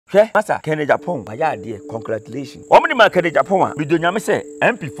Masa Ken Agyapong aya de congratulations. Omni ma Ken Agyapong a bido nyame se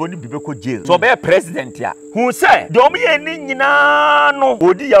MP fo ni bibeko jail. So be president ya. Hu se de omo ye ni nyina no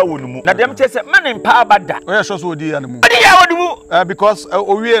odi ya wonumu. Na dem che se man mpa abada. Oya so odi ya nemu. Odi ya wonumu because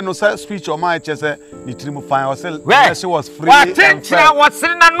owie no say speech o man che se ni trim fine o say she was free. Wa tenchina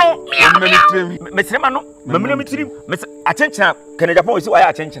wasiri na no. Mesrema no. Mamina mitrim. Atenchina Ken Agyapong si wa ya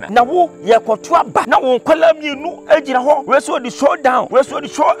atenchina. Na wo ye kwoto aba. Na wo nkwala mienu agina ho. We so the show down. We so the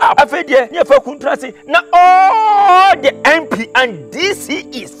show up. Afedie ne fa kuntrase. Na all the MP and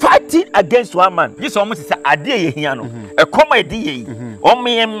DC is fighting against one man. Yes almost say ade ye hia no. E koma ade ye.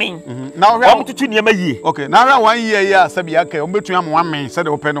 Omyemi. Now we tutu niema yi. Okay, now 1 year ya sabi aka o betu am 1 min say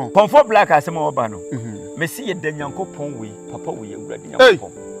de open no. Komfo black Asamoah oba no. Mesi ye danyankopon we, papa we ewurade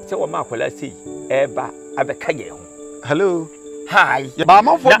nyankopon. Say wo ma akwala sei eba abeka ye ho. Hello. Hi. But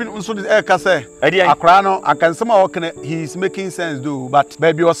man for bin so the ka say akra no akansema wo kene he is making sense though, but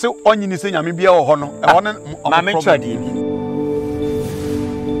baby o say onyini say nyame bia wo ho no. E ho no ma me twade bi.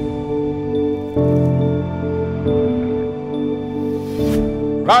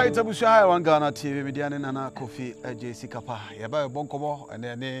 Right, Abushai, one Ghana TV, Mediana Nana Kofi, JC Kappa, Yaba Bonkobo, and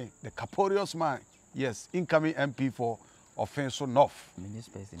then the Caporious man, yes, incoming MP for Offense North.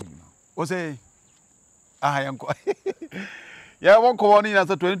 What's a I am quite. Yeah, one Kowani as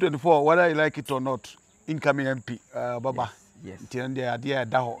 2024, whether you like it or not, incoming MP, Baba. Yes, the idea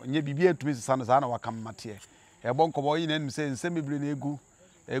Daho, and you be to Mrs. Sanazana Wakam Matia. A Bonkobo in and saying semi egu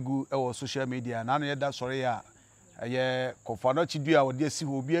or social media, and I that sorry. Yeah, Komfo Anokye dua wo de si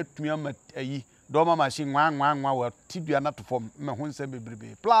ho bi atumi ama ayi doma machine wan wa tidua na to form me ho nsem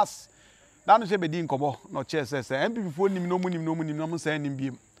bebrebe plus na no se be di nkobo no che se MPP fo nim no mu se nim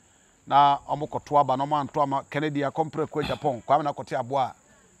biem na omokoto aba no man to ama Kennedy akompre Kwaku Japan kwa na kote abo a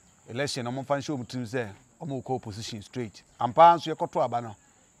election no mo fan show mutim se omo ko opposition straight ampa nso yekoto aba no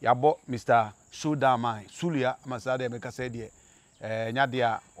yabo Mr. Shudamai Sulia amasade me ka se de nyade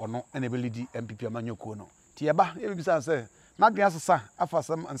a ono ene be lidi MPP amanyoko no Tiaba, you be say, not be as a afa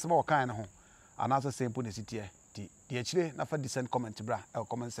some and small kind of home. Another same put the city. The actually, not for decent comment, bra, or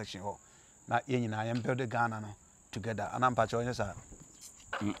comment section. Not yen, I am building Ghana together, and I'm patching sir.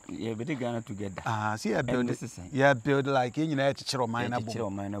 Yeah, but Ghana together. Ah, see, I build this. Yeah, build like in a teacher of mine,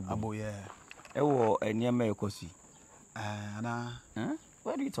 abo, yeah. Oh, and near me, Kosi.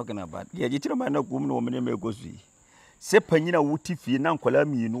 What are you talking about? Yeah, you tell me no woman, woman, Kosi. Sepanina Wutifi, and Uncle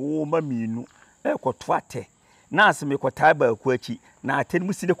no, mammy, no. Ko twate na aseme ko taiba kwachi na aten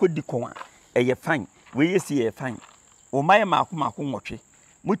muside ko dikon eye fan we yesi ye fan o maye mako nwotwe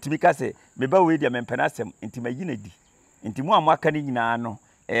mutimi ka se meba we dia mempena asem ntima yina di ntimu amaka ni nyina no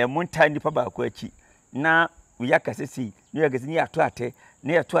monta nipa ba kwachi na we yakasesi ne yagasi ni ato ate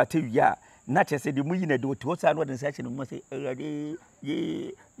ne yato ate wia na chese de mu yina de oto sa no de sa che no mo se awade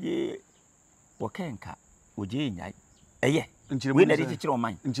ye wokenka oje nyai eye we na dey chiro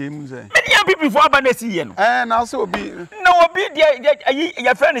man nchemu say many people for abanesi ye no na so obi na obi dey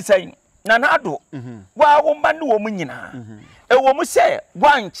ya friend say na nado wa wo ma no wo mu nyina e wo mu say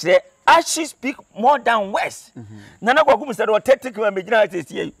wan kire she speak more than words na na Kwaku say the tactical imagine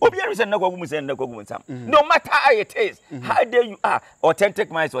say ye obi are say na Kwaku say na Kwaku Bonsam no matter how it is how there you are authentic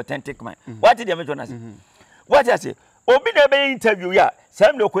man is authentic man what did you mention say what I say obi na be interview ya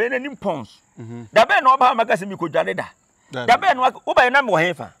say me ko yen nim pons da be na oba magazine mi ko dwane da da be no wo na me wo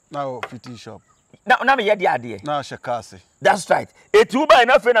hefa na fitting shop na me ye de ade na shekase that's right etu ba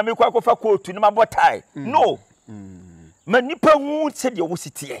na fe na me kwa kofa coat ni mabotai no manipa hu se de wo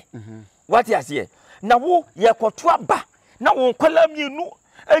sitie what you say na wo ye kwoto aba na wo nkwala mienu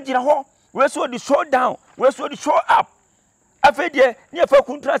agina ho we so the show down we so the show up afedie ne fa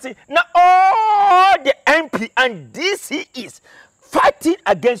kuntrase na all the MP and DC is fighting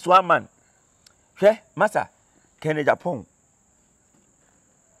against one man masa Ken Agyapong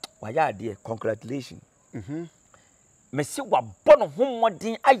waya de congratulations me se wa bono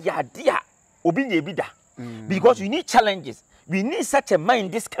homodin ayade a obi nye bi da because you need challenges we need such a man in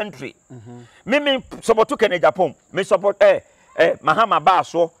this country me support Ken Agyapong me support Mahama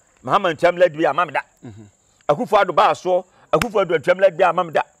Baso Mahama Ntamlad bi amamda Akufo Addo Baso Akufo Addo Ntamlad bi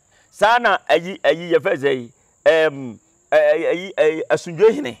amamda sana ayi ye feze asunjo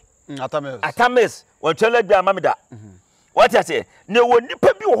hine Atames Ntamlad bi amamda what I say ne wo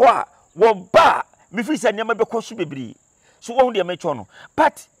nipa bi ho a wo ba me fi se niam be koso bebri so wo de me cho no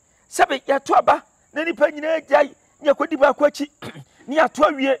but sebe ya to aba na nipa nyina agai ne akodi ba kwachi ne ato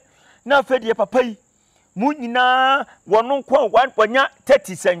awie na afedie papa yi mu nyina wono nko wanya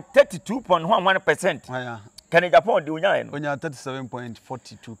 32.1% aya Ken Agyapong de unya no onya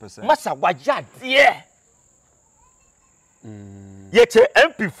 37.42% masa waja de Ye che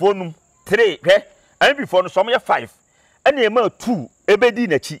MP for no 3 MP for no some ye 5 ene ma 2 ebedi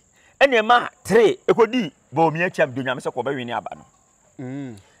na chi ene ma 3 ekodi Bawumia cham dunya me se ko ba weni aba no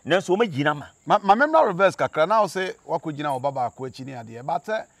nanso o ma gina ma memna reverse kakra na o se wako gina obaba ko achi ni ade but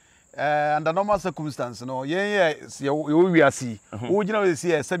under normal circumstances no ye wiase wo gina we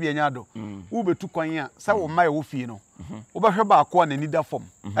see se bia nyado wo betu kwan a se wo mai wo fie no wo be hwe ba ko na ni da fom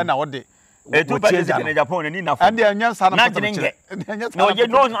e na wo de etu ba de Ken Agyapong ni na fom and the nyansa na no you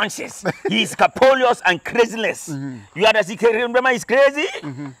no nonsense he is capricious and craziness you are the secret remember is crazy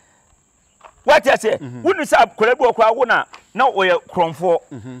what you say wonu sa kolebu okwa wo na oye kromfo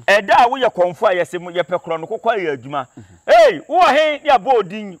eda wo ye kromfo a yesem ye pe kro no kokwa ye adwuma hey wo he ya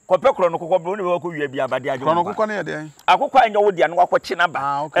bodin ko pe kro no kokwa bro ne ko wi bia bade adwo kro no kokwa ne ye den akokwa anya wo dia no akwachi na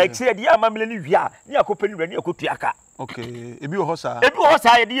ba ekire dia amamle ni wi a ni akopa ni ni akotuaka okay ebi wo sa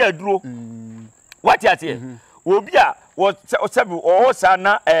ye dia aduro what you say obi a wo sabi o sa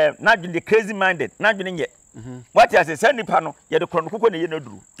na na the crazy minded na dwene ye what you say send nipa no ye de kro no kokwa ne ye na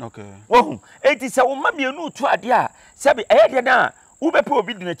duru okay wo enti se wo ma mienu tu ade a sabi de na wo be pe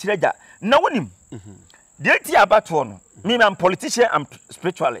obi di na kireja na wonim de ti abato no me am politician am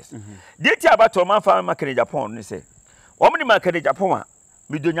spiritualist de ti abato man fa ma Ken Agyapong ni se wo me ma Ken Agyapong a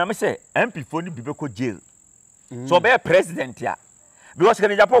me do nyame se MP fo ni bi be ko jail so be president ya because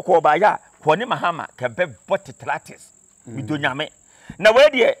Ken Agyapong ko ba ya ko ni mahama kan be botitratis me do nyame na we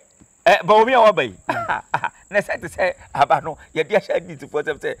de Bawumia wabai na say to say abano ye dia share this for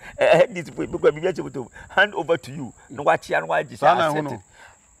say this for because me to hand over to you no wa chia no wa ji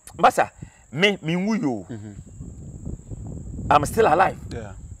masa me wuyo I'm still alive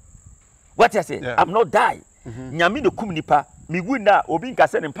what you say I'm not die nyame no kum nipa me wu na obi nka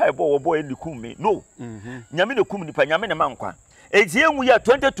se ne mpa ebo wo boy ne kum me no nyame no kum nipa nyame ne mankwa etie nwu ya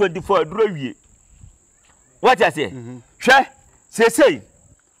 2024 aduro wie what you say hwe say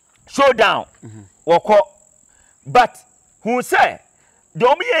showdown woko but who say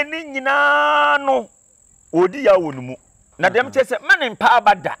domi eni nyina no odi ya wonumu na dem che say man mpa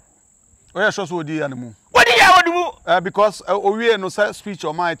abada oya so odi ya nemu odi ya wonumu because owie no say speech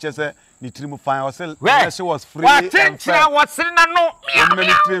o man che say ni trimu fine o say was free and fair what na no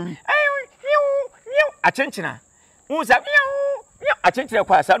trim achenchina who say achenchina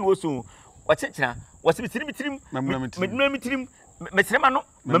kwa asa no osu achenchina wasi bitrim trim mesrema no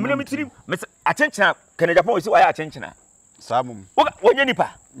mamina mitirim achenchina Ken Agyapong isi waya achenchina samum wonye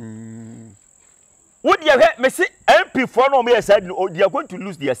nipa would you mesi MP for no me side they are going to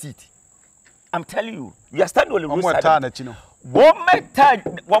lose their seat I'm telling you are standing on the lose side wo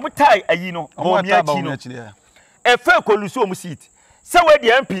metai ayi no wo mi achi no e fe ko lose o seat se we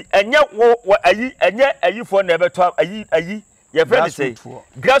the MP enye wo ayi for na beto ayi ye friend say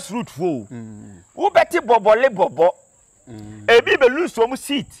grassroots fo wo beti bobo ebi be lose some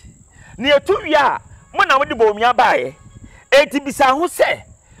seat ni etu wi a mo na wodi Bawumia baaye enti bisa ho say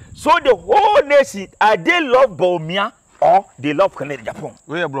so the whole nation are they love Bawumia or they love Ken Agyapong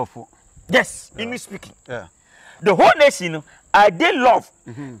we brofo yes English speaking the whole nation are they love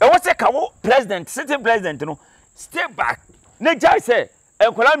e what say kawo president sitting president no stay back na jai say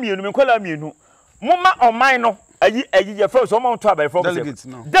enkola mienu mumma oman no ayi ye first omo to abere from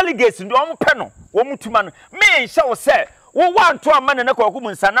delegates ndo omo pe no wo mutuma no me sha wo say wo want to amane na Kwaku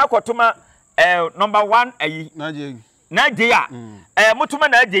Bonsam na kwatuma number 1 ayi na je ya mutuma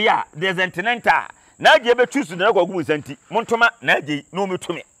na je ya there's continental na je be choose na Kwaku Bonsam ti mutuma na je no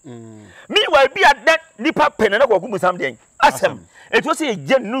mutumi me wa bia that nipa pen na Kwaku Bonsam den asem it was a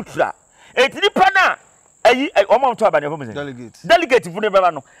gen neutral it nipa na ayi omo to abane from delegate fu ne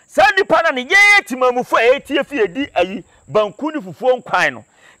beba no sa nipa na ne ye timamufu etie fie di ayi banku ni fufuo nkwan no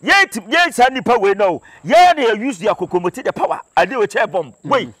ye sa nipa we no ye na use their kokomoti the power ade we che bomb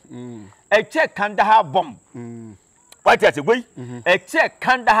wey e che Kandahar bomb what you say wey e che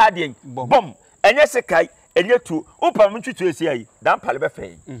Kandahar den bomb enye sekai enye tu upam ntwitu esi ayi dan pale be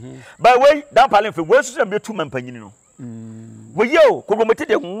fe by wey dan pale fe we so be tu mampanyini no we yo kokomoti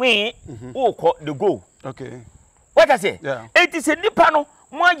de nwe wo ko the go okay what I say it is a nipa no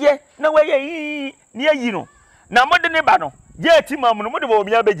mo ye na we ye ni ayi no na mo de ne ba no ye ti mam no mo de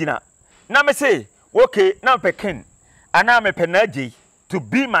Bawumia begina na me say okay na Ken ana me pe na agi to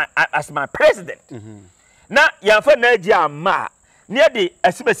be my as my president na ya fa na agi ama ne de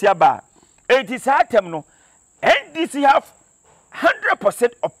asibesi aba it is atem no NDC have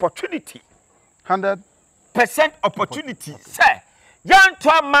 100% opportunity 100% opportunity say yan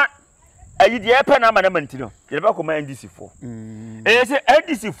to ama ayi de e pe na ama na mantino ye ba ko ma NDC 4 e say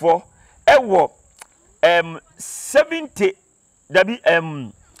NDC 4 e wo 70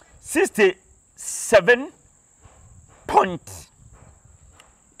 67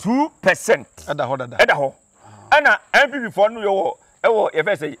 0.2%. Eda ho. Ana MPP for no yo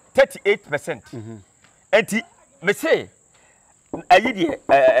you say 38%. Enti me say ayi de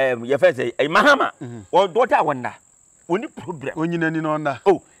you say Mahama or daughter wonder. Only problem. Onyinani no onda.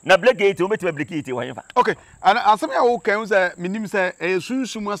 Oh, na blackgate o metima blackgate wo yenfa. Okay. And asem ya wo kan say minim say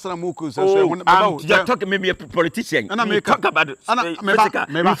sunsun asram wo ko say you talk me a politician. You talk about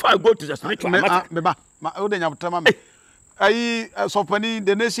before I go to the spiritual matter. Ma o de nyabotama me. Ayi sofani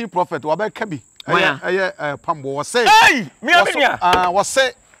the nation prophet wa ba ka bi. Aye pambo wo say. Hey, me amenia. Wo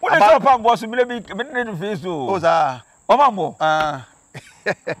say. What is pambo so me be no face o. O za. O mambo.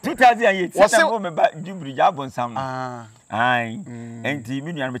 2008 was it me ba Jumri Bonsam ai enti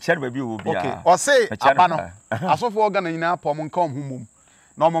me nua me chere ba bi obi a okay o say aba no asofo organ nyina pom nka homum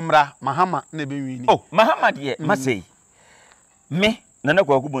na omomra Mahama na be wini oh Mahama de masei me nana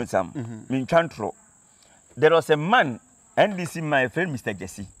Kwaku Bonsam me ntwantro there was a man NDC my friend Mr.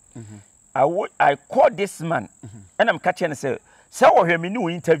 Jesse I called this man and I'm catching and say wo hwe me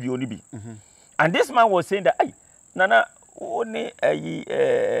ni interview ni bi and this man was saying that ai nana only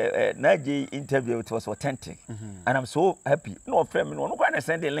Naji interview, it was authentic, and I'm so happy. No friend, no one can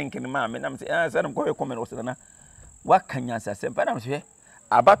send a link in my and I'm saying, I said, I'm going to comment also. What can you say? But I'm saying,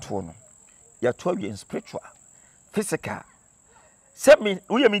 about one, you're 12 years spiritual, physical. Send me,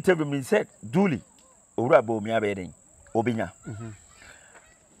 we have interviewed me, said, duly, Urabo, me abeding, Obinya.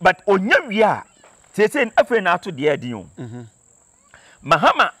 But on your year, they say, a friend out to the idea.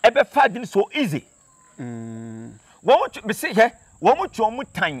 Mahama ever fighting so easy. What me say here? One more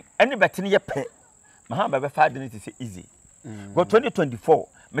time, any better near pay. Mahama be fighting it is easy. But 2024,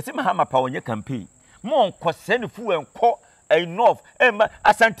 me say Mahama power your campaign. More concern fu and call enough.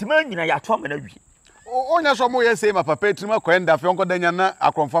 Asantima nyina ya to amana wi. Onya so mo ye say ma papa etima kwenda fe onko danya na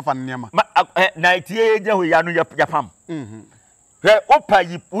akromfafa nneema. Na tie je ho ya no yapam. He opa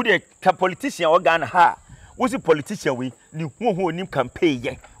yi wo de ka politician o Ghana ha. Wo si politician we ni hu onim campaign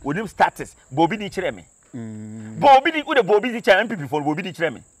ye. Onim status. Bobi ni kire me. Bobi di ude Bobi di cha MPP for Bobi di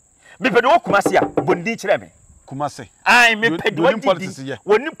kire me. Me pe do Kumasi a Bondi kire me. Kumasi. Ai me pe do woni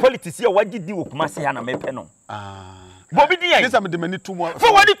politics ye wagidi wo Kumasi ya na me pe no. Bobi di yan. This am de mani tum.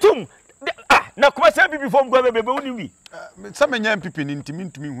 For wadi tum. Na Kumasi MPP for ngwa bebe woni wi. Sa menya MPP ni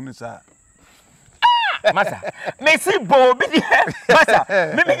ntimi hunu sa. Masa. Me si Bobi di. Masa.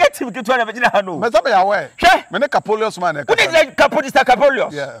 Me get him to na vagina ha no. Me sa be ya we. Me ne Capolius man e. Who is like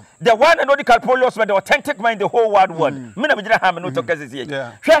Capolius? Yeah. The one and only Capolius man, the authentic man in the whole wide world. Me na vagina ha me no talk as here.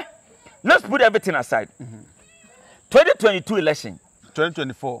 Yeah. Let's put everything aside. 2022 election.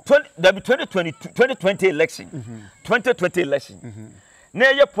 2024. 2020 election. 2020 election. Na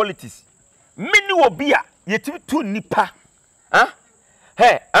ye politics. Mini obi a yetimi tu nipa.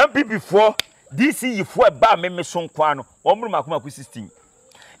 Hey, MPP for DC for ba me so nkwa no. Omru makoma ku 16.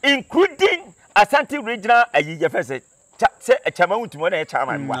 Including Asante regional ayi first say chairman ntimo na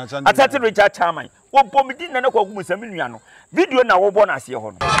chairman wa. Asante regional chairman. Wo bomidi na Kwaku Bonsam nua no. Video na wo bo na ase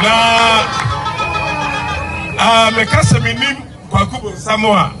ho no. Na me kase minim Kwaku Bonsam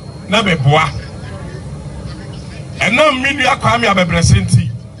a na beboa. Ena media kwa me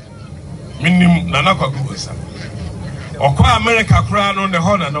abepresenti. Minim na Kwaku Bonsam. Okwa America kura no ne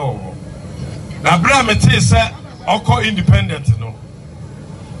ho na no. Na bra me te se okọ independent no.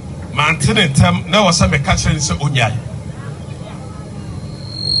 Mantene tem na wasa me ka kire se onyai.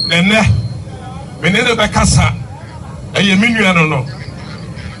 Nene menene be kasa eye minua no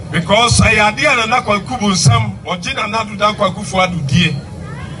because ayade na Kwaku Bonsam ogina na do dan Kwaku Fuado die.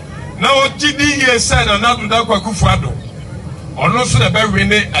 Na ogidi ye se na do dan Kwaku Fuado. Ono so na be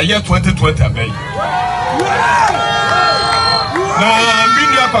win aye 2020 abey. Na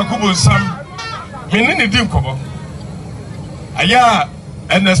minua Kwaku Bonsam menene di nkobo. Aya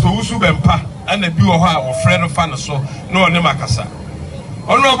Ernest Owusu Bempa ana bi wo ho a wo frɛ no fa no so no ne makasa.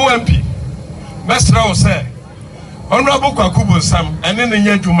 Honorable MP mesra wo say Honorable Kwaku Bonsam ene ne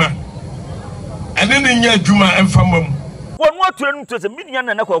nya adwuma. Ene ne nya adwuma emfamam. Wonu ature no to say minia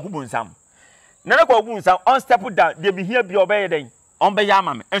na Kwaku Bonsam. Na Kwaku Bonsam on step down dey be here bi obey den. On be ya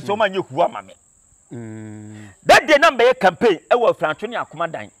amame. Enso ma nye hu amame. That day na be campaign e wo Franco ne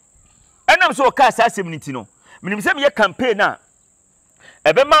akomadan. Enam so ka sa assemnity no. Minim se me campaign na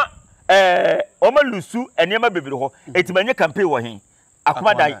ebema oma lusu enema bebere ho etimanye campaign wo hen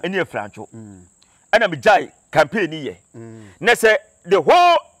akomadan ene Franco ana me jai campaign ni ye na se the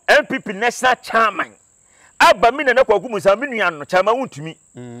whole MPP national chairman aba mi na Kwaku Bonsam mi nua no chairman wuntumi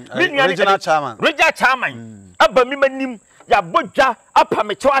mi nua regional chairman aba mi manim ya bodwa apa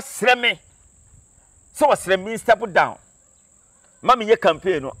me chewa sreme so wasreme step down mama ye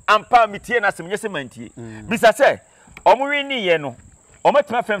campaign no ampa mi tie na se menye se mantie bisa se omo wi ni ye no omo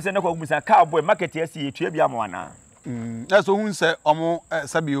tena frem se na Kwaku Bonsam cowboy market ya si etua bia mo ana na so hun se omo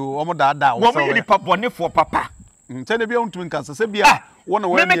sabio omo da wo so omo yedi pabone for papa se ne bia untumi kansa se bia wona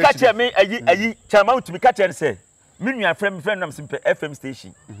we me ka che me ayi chama untumi ka che se me nua frem nam simpe FM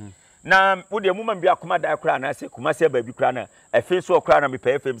station na wo de mumma bia akoma da kra na se kuma se ba bi kra na afi so kra na me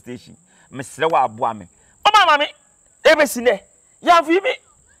pe FM station me sere wa aboa me o mama me ebesi ne ya fi me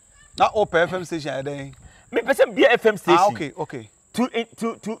na o pe FM station eden me person be FM station okay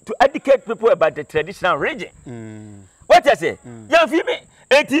to educate people about the traditional region what I say ya fi me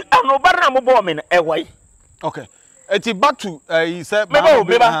enti anobar na mo bo me na ewai okay enti back to you said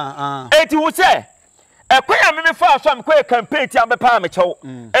enti wo say ekwaya me fa so am kwaya campaign ti am be pa me chew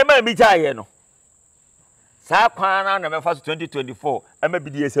e ma mi jaye no sa kwana na me fa so 2024 e ma bi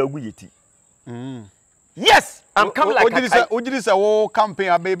die sa gu yeti yes I'm coming like ojiri say wo campaign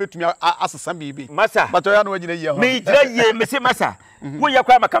abe betumi asesa bibi masa but oya no wajina ye ho me jira ye me se masa wo ye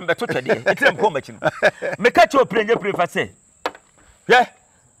kwa makam beto twede etirem ko machi me ka che oprenye prefa say ye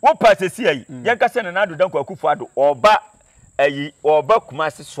wo pass esi ayi ye nka se na ado dan Kwaku ado oba ayi oba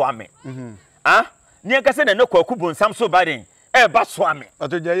kumase soame ni nka se na Kwaku Bonsam so baden e ba soame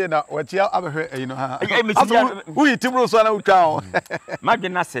otoje ye na watia abehwe ayi no ha wo yitimro so na utwa ho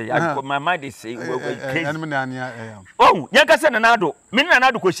madena say my mind is say oh ye nka se na ado me na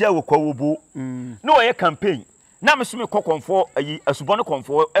ado ko hia wo kwawobu no ye campaign na me so me kokonfo ayi asubone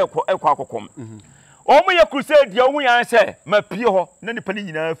konfo ekọ akokom omo ye crusade ye omu yan se mapie ho na nipa ni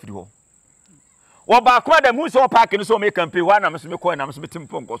nyina afiri ho wo ba kwa da mu so park no so me campaign wa na me so me ko na me so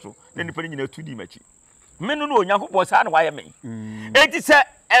metimpo nkoso na nipa ni nyina tudi machi me no onyankopɔ sa na wa ye me enti se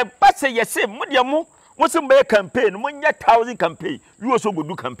e ba se ye se mu de mu se me campaign mu nya 1000 campaign you also go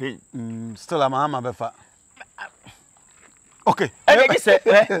do campaign still am ama befa okay e be se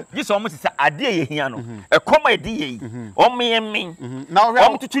you so mu se ade ye hia no e koma ede ye o me na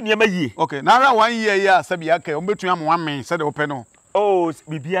o tutu niam yie okay na ra 1 year ya sabi aka o betu am 1 men se de ope no oh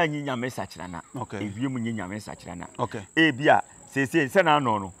bibia nyi nyame sakira na okay ewie mu nyi nyame sakira na okay e bia se na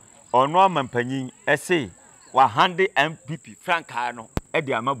no ono amampanyin ese wa hande MPP franka no e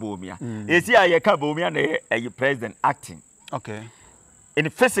de ama Bawumia esi aye ka Bawumia na e president acting okay in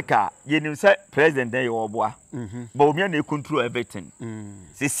physical ye nim say president dey oboa Bawumia na control everything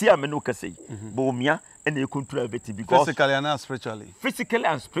sesi amenu ka say Bawumia na control everything because physically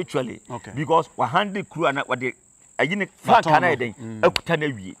and spiritually okay because wa hande crew na wa de ayine franka na den akuta na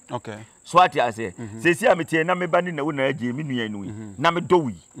wie okay so ati ase sesi ametie na me ba ni na wo na age me nua nu na me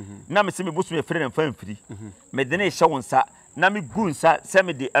dowi na me se me bosu me frɛ na mfamfiri me de na hye wonsa na me gunsa se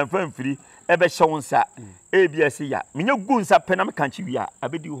me de mfamfiri ebe hye wonsa e bia se ya me nya gunsa pe na me kanchi wi a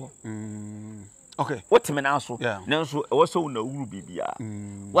abedi ho okay what me na so na so e wo so na wuru bibia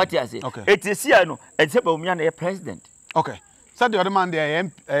what ati ase etisia no etse ba umia na ye president okay said the other man there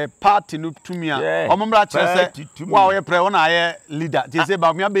party no to me omomra chere say wa we pre wona aye leader they say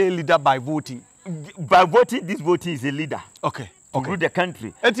ba me be leader by voting this voting is a leader okay to rule the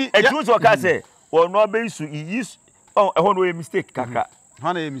country it was what I say or no be use oh e no mistake kaka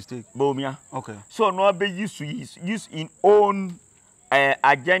how na mistake Bawumia okay so no be use in own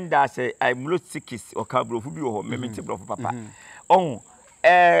agenda say I'm not sick or cabro fu bi ho me mente bro papa oh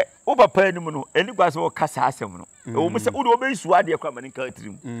o papa ni mu no eni gwa so kasa asem no o mu se wo do be isu ade kwa mani ka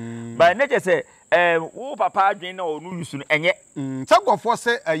tirim ba na je se wo papa adwen na onu yusu no enye tagofo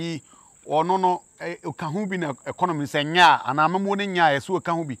se ayi ono no ka hu bi na economy se nya ana amamo ne nya yeso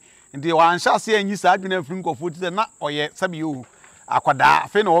ka hu bi ndi wa anhya se anyi sa adwen afiri nkofo ti se na oye sabi o akwada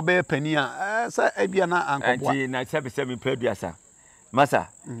fe na obe pani a se abia na ankobwa anti na se me producer masa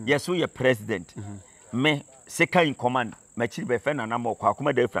yeso ye president me second in command machiri be fe na na mo kwa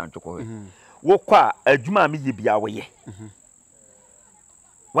akoma da franco ko wo kwa adwuma me ye bia wo ye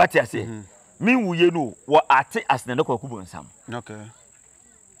what you say me wuye no wo ate as na Kwaku Bonsam okay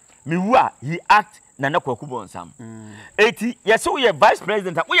me wu a he act na Kwaku Bonsam eti yes wo ye vice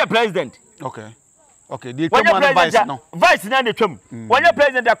president wo ye president okay the twam vice no vice na ne twam wo ye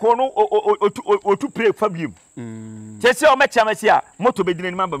president ko no otu pray fabium tese o mechama a moto bedina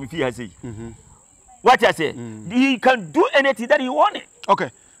ni mamba me fi ha sei what I say he can do anything that he wanted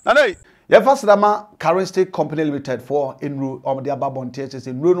okay now your first dama current state company limited for enru om dia babonte che se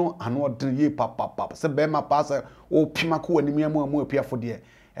enru no ano odre ye papa se be ma pass o pima ko animi amu apiafo de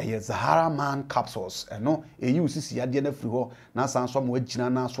eye Zahara man capsules eno eyi sisiyade na firi ho na san so mo agina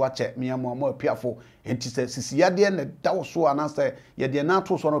na so ache me amu apiafo enti se sisiyade na dawo so ana se ye de na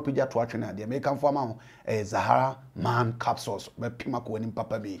to so no pija to atwe na de me kan fo ma ho Zahara man capsules be pima ko anim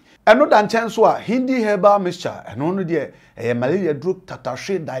papa bi eno dan chen so a hindi herbal mixture eno no de malaria drug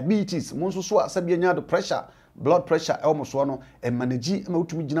tatashe diabetes mo so so asabi anya do pressure blood pressure almost one and manage ma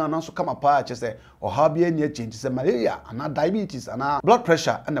utumi gina na so kama pa che se oha bia ni change se malaria ana diabetes ana blood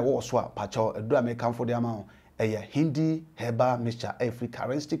pressure and the war so pa cho edu American for the amount Hindi Herbal Mixture Free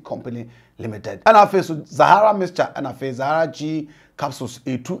Currency Company Limited. And I face Zahara Mixture and I face Zahara G capsules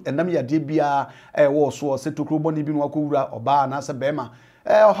A2 and Namia Debia war so set to Kruboni Binwakura or Ba Nasa Bema.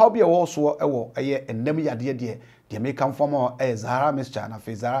 How be a war so a year and Namia dear the American former Zahara Mixture and I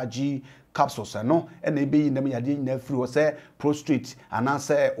face Zahara G capsules no and they be Namia dear free say prostrate and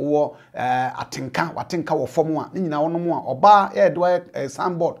answer or atinka watinka or form one in our no more or bar do a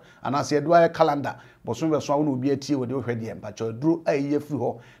sandboard and I say do a calendar. But some of will be a tea with your head, but you drew a year through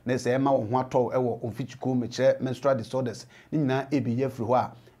her. Next, Emma on what tall on physical menstrual disorders. Nina a be year through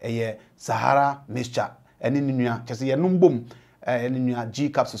her a year Sahara mixture and in Nuya, just a num boom and in your G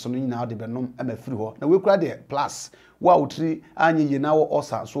capsules on now the Benum and a through her. Now we cried there plus wow tree and ye now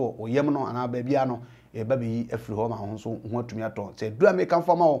also so or Yemano and our babyano a baby a free home and so want to me at all. Say, do I make come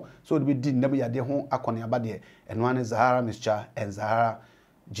for more? So we did never ya dear home aconia body and one is Sahara mixture and Sahara.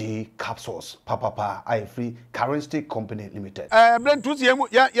 G capsules, Papa, Free Currency Company Limited. Brent to young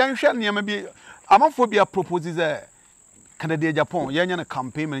Shania maybe Amophobia proposes a Ken Agyapong, Yan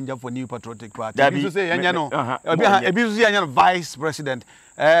campaign manager for New Patriotic Party. That is to say, Yan vice president.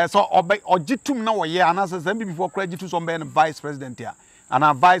 So, or Jitum now, yeah, and as a before credit to some vice president here, and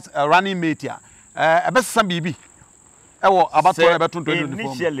a vice running mate here. A best some baby. About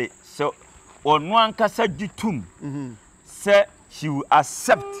initially, so on one Casa Jitum, say. She will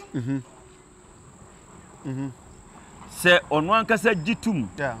accept. Say on one case Jitum.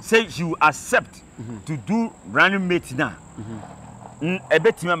 Say she will accept to do running mate now. A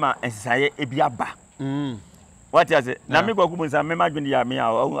bit mama and say ebiaba. What you say? Na me Kwaku Bonsam me imagine dia me I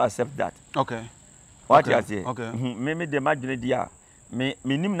will accept that. Okay. What you say? Okay. Me the imagine dia me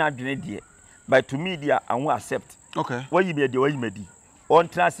nim na adwene dia. But to me dia I will accept. Okay. What you be the way you made. On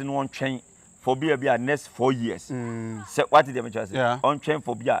trust in one train. For be a next 4 years. So what did the say? On train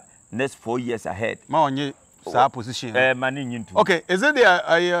for be next 4 years ahead. Ma onye sa position. Mani into. Okay, is it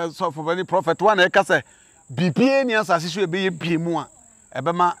there so for any prophet one ka say BPA ni asase so be mu a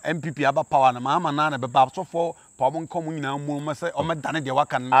ebe ma MPP aba power na ma na na be ba so for pom nkom nyina mu ma say o me dane de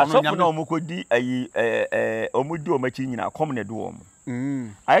waka na no nyam. So na omukodi omudi omachi nyina kom na de wo mo.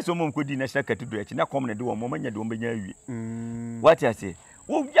 Ayi so omukodi national cathedral chi na kom na de wo mo manya de wo benya awie. What you say?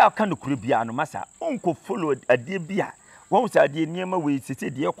 Wo ya ka no kure bia no masa onko follow ade bia won sa ade niam we sese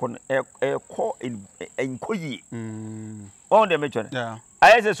de ekọ enkoyi on the mention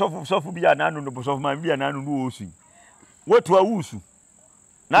I say sofu bia na no sofu man bia na no no osu wotu awusu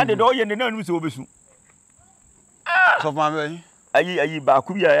na de do ye ne na no se obesu sofu man ayi ba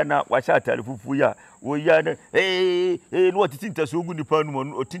ku bia na wa sha tare fufu ya wo ya na no titinta so ogu nipa no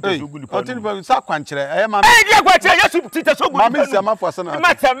mo otinta so ogu nipa no otinta sa kwankere ma dia kwankere yesu titinta so ogu nipa ma mesi amafo asana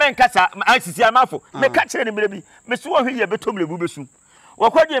ma ta men kasa asisi amafo me ka kire ne mire bi me so hwe ye betom lebu besu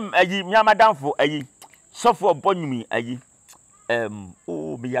wo kwade ayi miamadamfo ayi sofo obonyumi ayi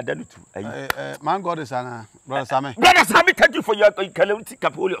me yada no tu ayi man god is ana brother Sami thank you for your calamity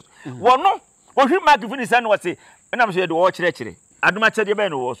capolios wo no wo hwe mark finish na wo say na me so ye de wo kire aduma chede be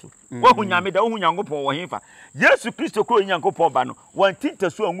no wo so wo hu nyame da wo hu nyankopon wo hefa Yesu Kristo ko nyankopon ba no wan tinta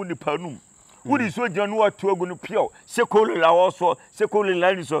so anwu nipa num wudi so gina no atu agu no pio se kolila wo so se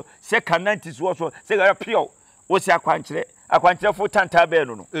kolila ni so se kanantis wo so se ga pio wo se akwankire fo tanta be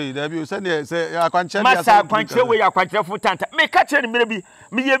no da bi o se ne se akwankire ya sa akwankire we akwankire fo tanta me ka kire ni mere bi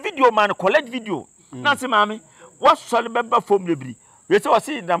me ye video man collect video na se maame wo so le beba fom le bi we se wo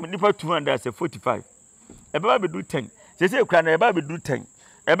se nipa 245 e beba be do 10 se kura na eba be do 10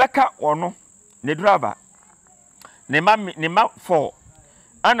 ebeka ono ne driver ne ma 4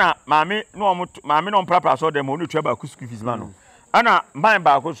 ana maame no prapra so dem onu tua ba ku school fees ma no ana man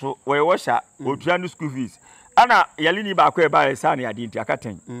ba ko so we washa otua no school fees ana yalini ba ko e ba sa na ade nti aka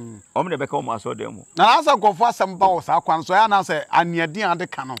 10 om ne beka o ma so dem na asa nkofo asem ba wo sa kwan so ya na say aniade ade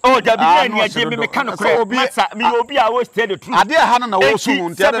ka no jabi aniade me ka no kra masa me obi a wo stay the truth ade ha na wo su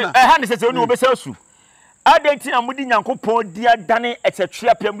nti ade na ha ne se onu obesa su adenti na mudi nyankopon dia dane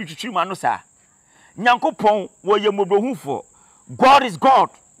etetwea pam twitwi ma no sa nyankopon wo ye mobrohufo God is God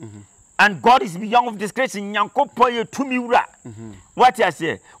and God is beyond of disgrace nyankopon ye tumi wura what you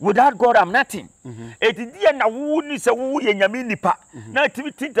say without God I'm nothing dia na wo ni se wo ye nyame nipa na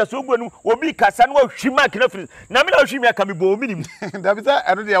activity ta so gwanu obi kasa na hwima kina free na me na hwimi aka me bo minim da bi sa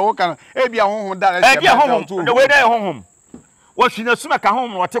eno de wo kan e bia honhom da e bia honhom the way da honhom wo hwina suma ka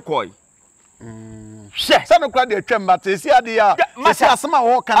honhom wo te koi se no kra de atwam ba te si ade ya se asema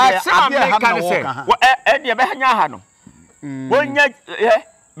wo kan de ade ha na wo kan e de be hanya ha no wonya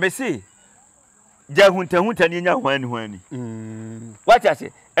me see hunta ni nya hwani what I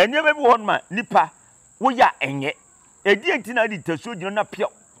say enye be won ma nipa wo ya enye edi entina di taso gina na pio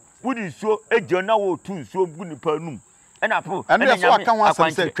wo di so eje na wo tu so gu nipa num ena po ena so aka wan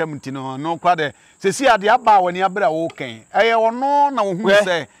asem se twam nti no kwa de se si ade aba woni abra wo ken eye wono na wo hu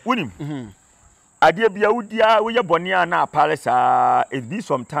se wonim ade bia wodia wo ye bone a na apare sa it be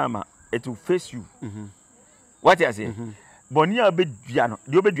some time it will face you what I say boni abedua no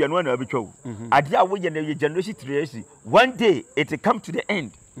de obedua no na abetwa wo ade a wo ye na ye generation tree one day it will come to the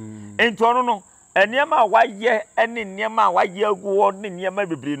end ento no enema waye ene niema waye aguo ne niema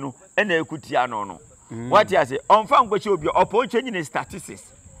bebre no ena ekutia no what I say on fan gwache obi opo change ne statistics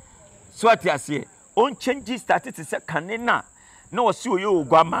so what I say on change statistics kanena na wo si oye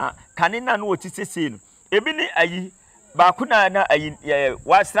ogwama kanena no oti sese no ebi ni ayi ba ku na ayi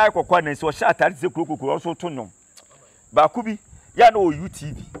wa strike kokwa na so sha atare se kurokoko so to nyom ba ku bi ya na o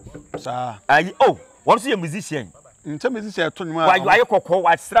UTV sa ayi oh won so ye musician nche musician to nyom wa ayi kokko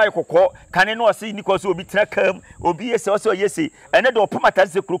wa strike kokko kanena o se ni ko so obi trakam obi yese o so yese ene de opoma atare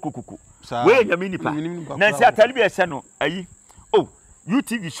se kurokoko we nyame nipa na si atare bi ese no ayi oh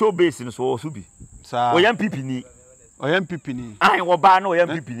UTV show base no so bi sa o yam pipi ni OMPP ni ai wo ba na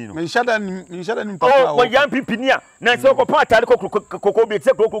OMPP ni no me nshada ni papa o OMPP ni a na se ko pa atare kokoko bi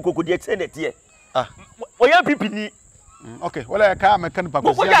se kokoko de tse netie OMPP ni okay wala ka me kan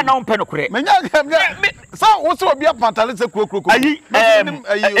papa ko ya na on pe no kure me nya sa wo se obi apantale se kokoko ayi A+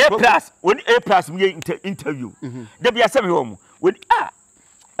 woni A+ me interview de bia se me ho mu woni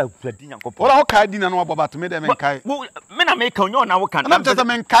awurade nyankopɔ wala ho kai di na no abobato me de me kai me na me ka onyo na wo kan na tell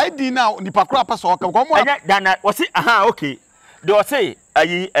me kai di na nipa kro apasa o ka ko mo anya dana wo se aha okay de wo se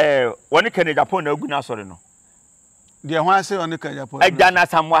ayi woni Ken Agyapong na agu na sori no de ho ase woni Ken Agyapong dana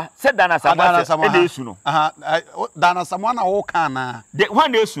Asamoah se dana Asamoah e de esu no aha dana Asamoah na wo kan na de ho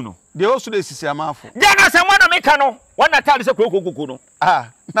na esu no de o su de sisi amafo dana Asamoah na me ka no wona tale se kokoko no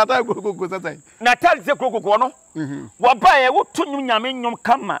na ta kokoko satai na tale se kokoko no wo ba ye wo to nyum nyame nyum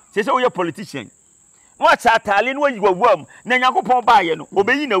kama se se wo ye politician wo cha tale no yi wawam na Nyankopɔn ba ye no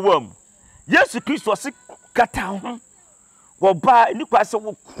obeyi na wam Yesu Kristo se kata ho wo ba ni kwa se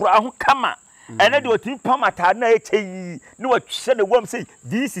wo kura ho kama ene de otin pamata na echeyi ni wo hwe na wam say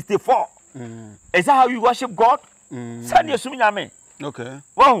V64 is that how you worship God send you sum nyame okay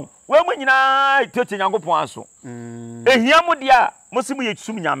wow we mo nyina tete Nyankopɔn aso ehia mo dia mo se mo ye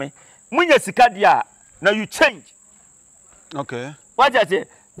sum nyame mo nya sika dia na you change okay what I say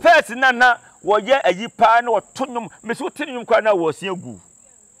first na wo ye ayi pa na wo to nyum me so tini nyum kwa na wo se agu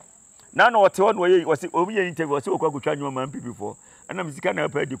na na wo te wo wo se obi ye interview wo se okwa kutwa nyum man before ana me sika na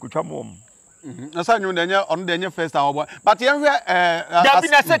pa di kutwa mom na sa nyum de nya on de nya first time obo but ye hwe da bi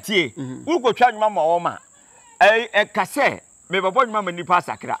na setie wo kutwa nyum ma wo ma kase me babo nyum ma nipa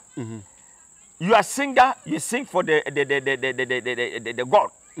sakra you are singer you sing for the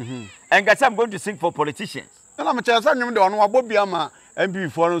God and kase I'm going to sing for politicians na me cha sa nyum de ono wabobia ma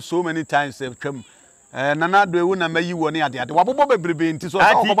MP for so many times twam nana do ewu na mayi woni ade wabobo bebrebe nti so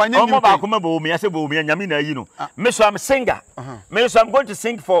obobo anya nyim ba kuma bo me ase bo me nyame na yi no me so am singer me so I'm going to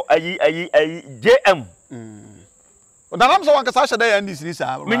sing for JM Danam so wanka sa shada ya ndisi ni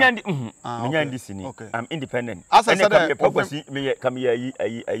sa me nya ndisi ni I'm independent me come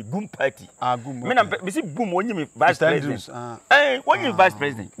here boom party me na me si boom wonyi me vice president wonyi vice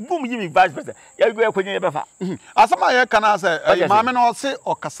president boom yi me vice president ya go ekwenye be fa asama ye kana say maame na o se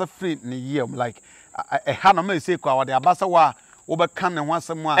okasa free ni yem like ha na me say kwa wode abasa wa wo be kan ne ho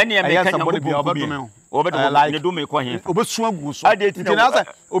asem a ya somebody be obedume like do me kwa he obesu agu so ntina say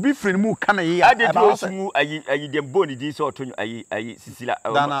obi free mu kan ye obesu ayi dem boni di so otonyo ayi sisila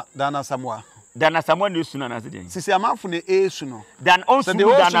dana Asamoah ne suna na zede sisi amafo ne esu no dan onsu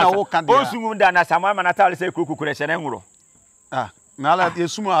dana Asamoah manatale say kokukure hye ne nwuro na ala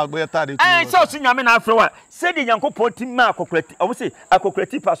esum agbe tade tu so nyame na afrewa say di Nyankopɔn ti ma akokrati omo say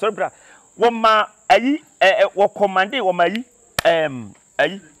akokrati pastor bra wo ma ayi wo commande wo ma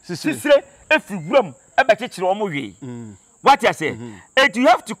ayi sisire efiguram ebe kekere omo hwe what you say and you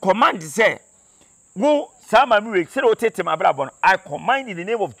have to command say wo sama mi we say o tete ma bra bon I command in the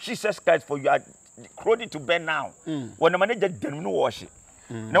name of Jesus Christ for you are crowding to burn now when the manager denu no wash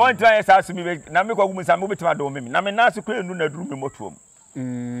na one try say asumi na me kwagu musa me betima do me na me na se kwe nu na duru me motuom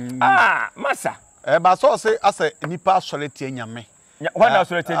masa ba so say asa nipa solete nyame wana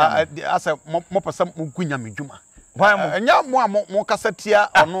solete nyame asa mo pesa mo gunyame dwuma nya mo kasatia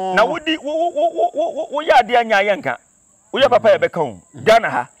ono na wodi wo ya de anya yenka wo ya papa ye beka ho Ghana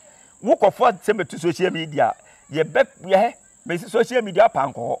ha wo kofo se metu social media ye be ye me social media pa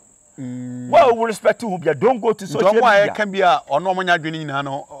nko Well, we respect who be. Don't go to social media. Why can be a or no money adwini na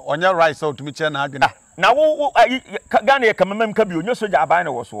no on your right so to me na adwini. Na wo Ghana ka memem ka bi onyo soja aban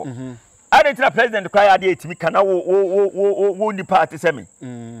na wo so. I didn't president cry ade etimi kana wo ni party semi.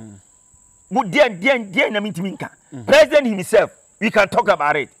 Wo dia na mitimi nka. President himself, we can talk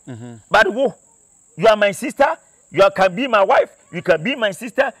about it. But wo, you are my sister, you can be my wife, you can be my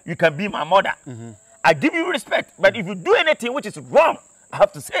sister, you can be my mother. I give you respect, but if you do anything which is wrong, I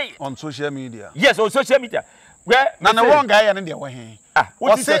have to say it. On social media. Yes, on social media. Where na the wrong guy and there were he.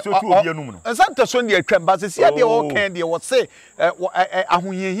 What is so to obi anu no. Santa Sunday atwam ba se dia wo kan dia wo say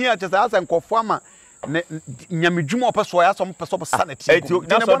ahunye hia just as nkofo ama nyamedwuma opeso ya so peso sanity.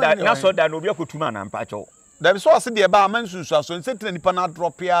 Na so da no obi akotuma na mpa cho. There is also the ba man susu so nse nipa na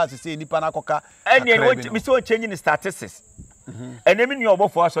drop ya se nipa na koka. Any me so change the statistics. Enemi ni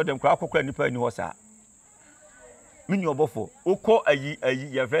obofo aso dem kwa akokwa nipa ni ho sa. Mini obofo ukọ ayi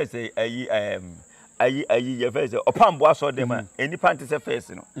ya verse ayi ya verse opambo aso dem a enipa ntese face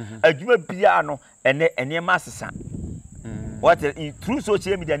no adwuma bia no ene ma asesa what in through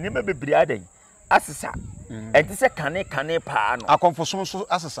social media nema bebri adan asesa entese kane pa no akonfosom so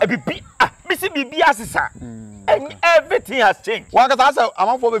asesa bibi misi bibi asesa and everything has changed one ka asa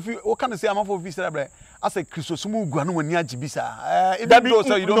amanfo be fi o kan say amanfo fi celebrate asa kristosom ugua no wani agibisa even though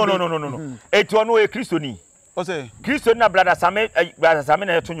so you don't no eto no e kristoni o say Christian na brother Same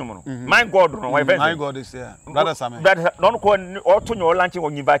na etonyo no my god no why my god is here brother Same brother no ko otonyo o lunch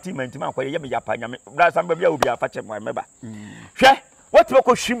on invite me ntima kwa ye me yapa nyame brother Same bia obi afa che mo meba hwe what we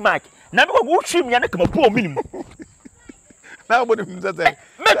ko shim mic na me ko wo shim ya na kama po minim na bo dem say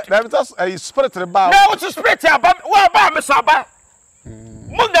na just a spirit ba na what spirit aba wa ba me so aba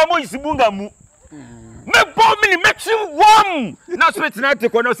munga mo isibunga mu me bomb me make you warm na spirit na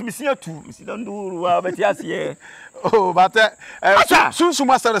take on us me see atu me see don do wa beti ase oh but sunsun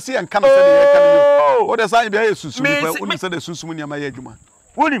master see en kan say dey kan you what dey say be here sunsun be uni say dey sunsun ni ama ye adwuma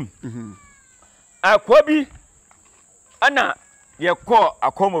wonim akwabi ana ye ko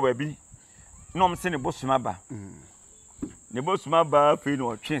akomo ba bi no me se ne bosuma ba ne bosuma ba fe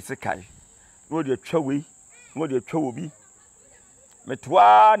no twen sekai no dey twa wei no dey twa obi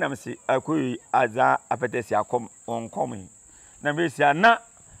metwa na mse akoyi aza apetesi akom onkom na mesi ana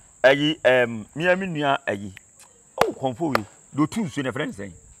ayi miami nua ayi o Komfo we do two so na friends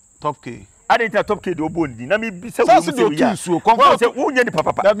say top k ade ta top k do bondi na me bisa wo se do two so Komfo say wo nya ni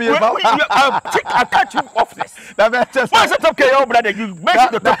papa na me I catch you off this na me just what's the top k your brother you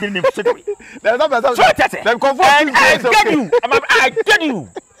make the top k name straight away na no be so them Komfo I get you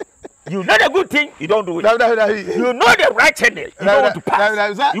you know the good thing, you don't do it. You know the right thing, you don't want to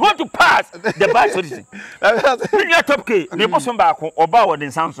pass. You want to pass the bad solution. In your top K, the person back or bow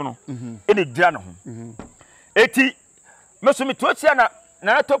in Samson, in the journal. 80, Mr. Mitotiana,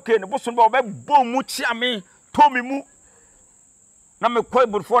 Nana top K, the person bow back, boom, muchiame, Tommy Moo. Number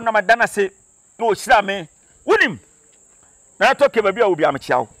quite before Namadana say, no, Slame, William. Nana top K, maybe I will be a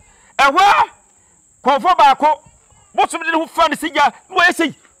child. And where? Komfo Bako, what's the who found the cigar? Where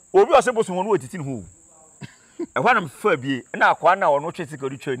say? Obi o se boso wonu otitin hu e hwa na mfa bie na akwa na ono twese ka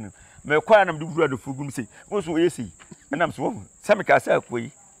ritwa ni me kwa na mde wura do fugum sei boso yesi na mso wo se me ka sa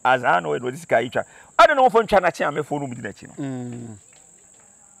akoi azan no e sika yitwa ade no fo ntwa na che amefo no mudi na chi no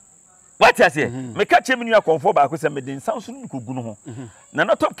what I say me ka che menu Komfo ba ko se me den sanso no kogu no ho na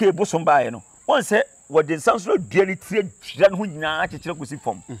na top K boso ba ye no won se wo den sanso dua ni tire dua no ho nyina akekere ko si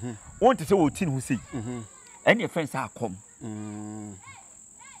fom won te se wo tin hu sei any offense akom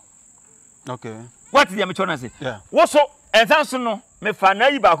okay what is the amateur say yeah wo so ensanso no me fa na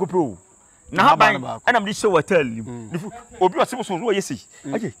yi ba ko pro na haban ana me show hotel lim obi o se bo so no yesi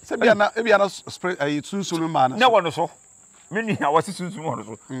aje se bia na spray sunsun no ma na wo no so me ni a wo se sunsun wo no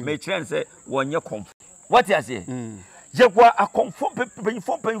so me kire say wonye Komfo what I say je kwa akomfo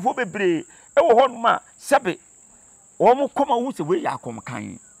penfo bebre e wo ho no ma sebe wo mo koma wo se we ya akom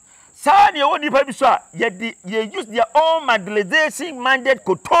kan Sani ye woni pa bi so a ye use their own marginalization minded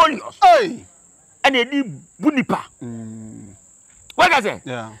cotorious. Hey. And ye di bunipa. What I say?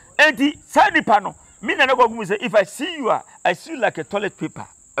 Yeah. Enti sani pa no, me na go say if I see you like a toilet paper.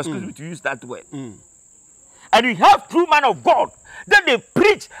 Excuse me to use that word. And we have true man of God. Then they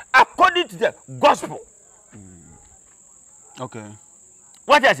preach according to the gospel. Okay.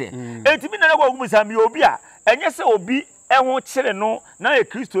 What I say? Enti me na go say me obi a enye se obi ehun kire no na e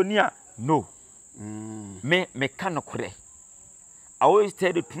Kristonia no me can kure I always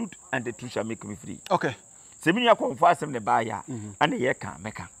tell the truth and the truth shall make me free. Okay, se me Komfo asem ne ba ya and ye kan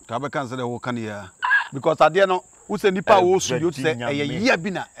meka ka be kan se de wo kan ya because ade no wo se nipa wo su yo se ye bi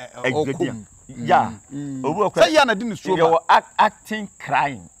na okum ya obu say ya na di ni so ba acting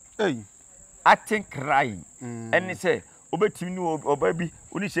crying acting crying and say obetimi no obabi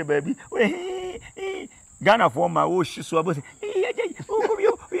oni she baby Ghana for my oh she so about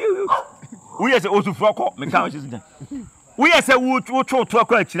we say osu froko me kan she we say wo to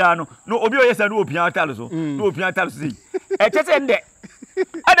akwa akira no obi o say no opian tale so no opian tale so e chese nde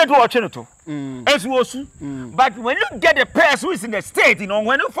ade to watch no to esu osu but when you get the person who is in the state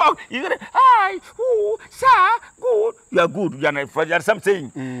when you fall you get hi sir good you are good you are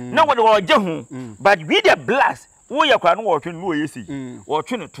something no what we je but we the blast wo ye kwa no watch no yesi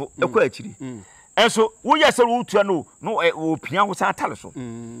watch no to akwa akiri enso wo ye say wo tua no opian wo san tale so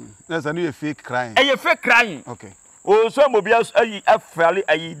that's a new fake crying crying okay so mobiles afrally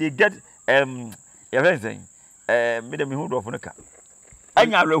they get everything me dem hold of no ka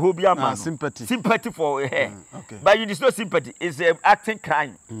anya reho bia man sympathy for her okay. But it is not sympathy, it's acting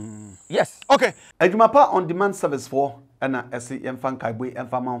crime. Yes. Okay. Adwumapa on demand service for na ese yemfa nkaibwe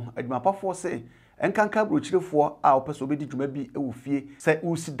emfa ma adwumapa for say enkanka brochirefo a opeso obedi dwuma bi ewo fie se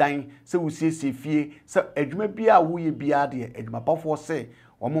usi dan se usi fie se adwuma bi a wo ye bia de adwumapa for say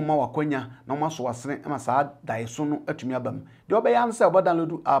omoma wakwanya na omaso wasene ema saa dai so no atumi abam de obeyan se obo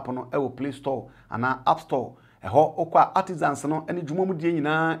download app no ewo Play Store ana App Store eho okwa artisans no ene dwumom die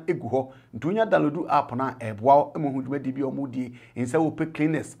nyina egu ho ntunya download app na eboa emohu dwuma di bi omudie inse wo pe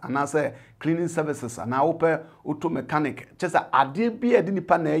cleaners ana se cleaning services ana wo pe auto mechanic chesa ade bi edi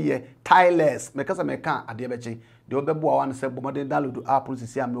nipa na eye tilers mekasa meka ade beche de obeboa wan se bomode download app no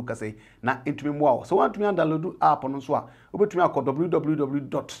sisi am no kase na entumi moa so wan tumi download app no so a obetumi akọ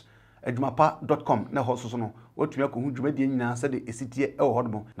www.adwumapa.com na ho so no otumi akọ dwuma die nyina se de esitie e wo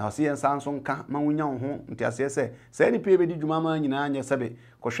hodmo na ose yen san so nka ma wonya wo ho ntiase se ni pe be di dwuma ma nyina anya sebe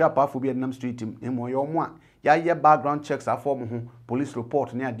kohwe apafo bi ednam street tim emo ye omo a ya ye background checks afọ mo ho police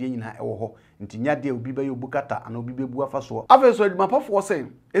report ne ade nyina e wo ho ntinya de obi be yobukata ana obi be bu afaso afeso adwumapafo se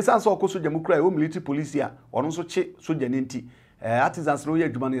esan so okoso jamukura e o military police a ono so che soja nenti artisans no ye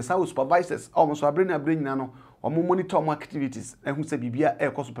adwuma no sa supervisors almost so abre nyina no omo monitor omo activities ehu se bibia e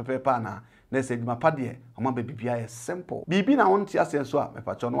koso pepepa na se adwumapa de omo be bibia e simple bibi na won ti asenso a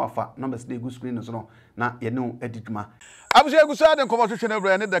mepacho no afa numbers dey go screen so no na ye no adidwuma abuso egusu aden conversation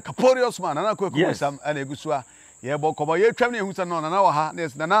every ne the Caporious man na Kwaku Bonsam ana egusu a ye bo komo ye twam ne ehu se no na wa ha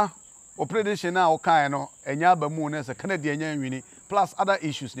na o prediction na o kan no enya ba mu ne se Canada enya nwini plus other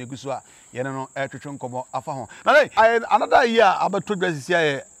issues na egusu a ye no twetwe nkomo afa ho na another year abato dwasi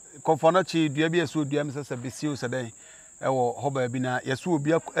sia Komfo Anokye dua bi eso dua msese besio seden ewo hoba bi na yeso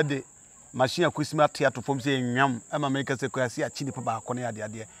obi ade machine akusima theater form se nwam ama make se kwasi achi ni pa ba ko na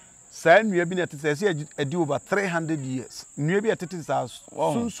ade saa nua bi na tete se adi over 300 years nua bi atete sa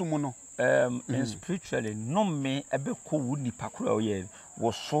sunsumu no spiritually no me ebe ko wu ni pakura oye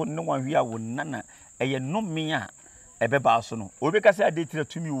wo so ne wanhwe a wo nana eye no me a ebe ba so no obi ka se ade tira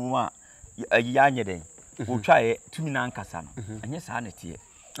tumi wo a ya anye den wo twae tumi na nkasa no anye saa na tie.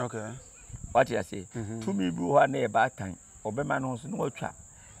 Okay. What you say? To me, bu ha na e ba tan. Obema no so no atwa.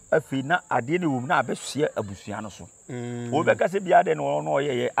 Afi na ade ne wom na abehye abusua no so. Obeka se bia de no no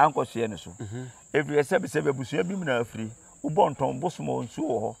ye ankoshe ne so. Every se abusua bi mu na afri. Ubonton bosomo nsu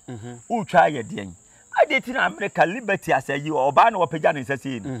wo ho. Utwa ye den. Ade ti na America Liberty asayi oba na opagya ne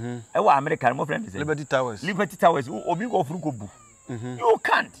nsase ni. E wa America mo friend say. Liberty Towers. Obi go furu ko bu. You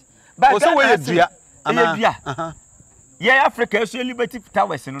can't. But so we dua. Ana. Yeah, Africa so Liberty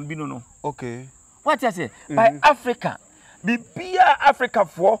Towers no bi no. Okay. What you say? By Africa. Bibia Africa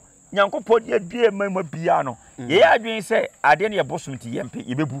for Nyankopon ye bia mama bia no. Ye adwen say ade ne ye bosom ti yempe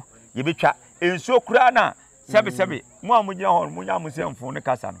yebebu, yebetwa. Enso kura na sebe mo amugina ho mo nya musemfo ne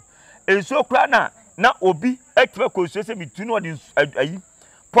kasa no. Enso kura na obi etwe ko so se bitu no de ayi.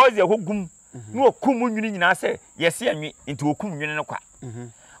 Pause ye hogum. No okum nwini nyina say yesi anwe nti okum nwini no kwa.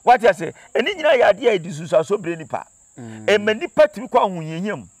 What you say? Eni nyina ya ade edisu so bre nipa. Emani patimi kwa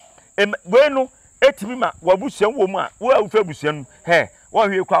hunyenyam we no etimi ma wabusuan wo mu a wo awufa busuan he wo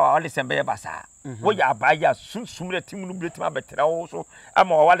hwe kwa wale sembe ye basa wo ya abaya sunsumre timu no bletima betra wo so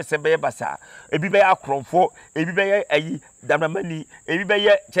ama wale sembe ye basa ebi be akromfo ebi be ye ayi damamani ebi be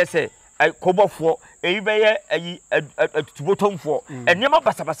ye chese kobofo ebi be ye ayi atubotomfo enyema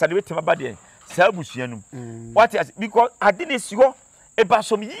basa de betima bade sa busuan what is because adini sigo eba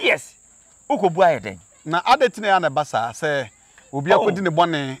some years ukobu ayeden na adetine ya na basa se obi akodi ne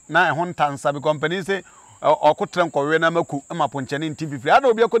bone na ehon ntansa be company se okotre nkọwe na maku amaponche ne ntififiri ada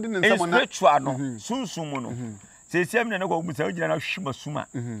obi akodi ne nsamo na spiritual no sunsumu no se siam ne ko gumsa ogina na hwimasuma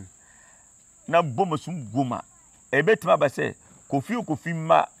na bomasum goma ebetima ba se kofi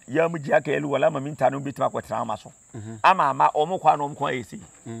ma ya muji aka yelu wala ma minta no betima kwatra ama so ama omukwa no omkwa yesi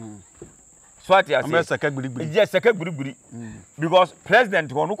So what you say? Yes, second guri. Because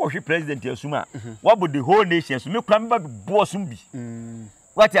president won ko hwe president asuma. What would the whole nation so me kura me ba bossum bi.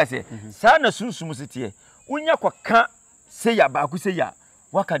 What you say? Sa na sunsum sitie. Unya kwaka say ya ba ku say ya.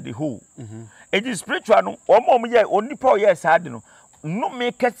 Waka the whole. It is spiritual no. Omo ye onipa ye sad no. No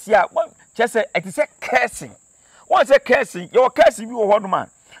me ketia. Just say it is a cursing. One say cursing. Your cursing bi wo ho no man.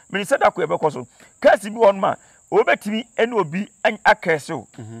 Me say that ko e be koso. Cursing bi wo no man. Obetimi ene obi an akese o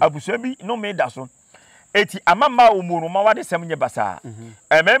abusua bi no me da so eti amama omuru ma wade sem nye basa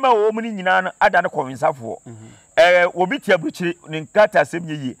emema wo mu ni nyina no ada ne kɔwinsafo obi ti abuchiri ne nkata sem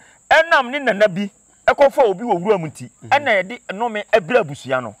nye yi enam ne nana bi ekɔfa obi wo wura mu ti ena ye de no me ebra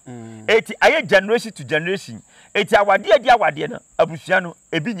abusua no eti aye generation to generation eti awade adi awade no abusua no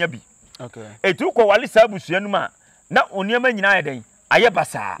ebi nya bi okay eti ko wale sa abusua no ma na oniema nyina ye den aye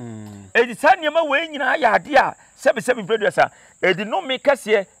basa edi sa niema we nyina ya ade a seven producer edi no me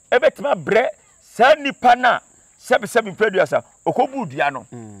kase ebetima bre sa nipa na seven producer okobu dua no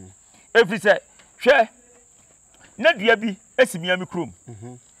efi se hwe na dua bi esimia mi krom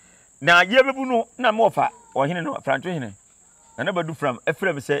na ye bebu no na me ofa ohene no franto hene na badu from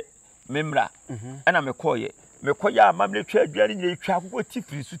efrem se memra ana me koye amamle twa dua ni nyɛ twa akoko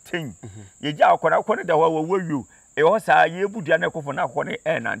tifiri su ten ye gya akora akɔ ne da wa wawio e ho sa ye budua na ekofo na akɔ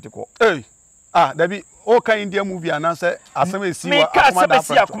ne nante kɔ Dabi o kan India movie ananse Asamoah Ceci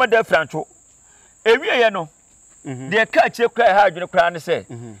wa Akomada Francho ewie ye no de ka che kra ha adwene kra ne se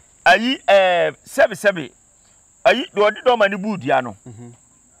ayi 77 ayi do mani budua no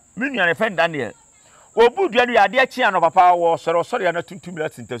me nuane fen Daniel o budua no ya de achia no papa wo soro ya na tuntumla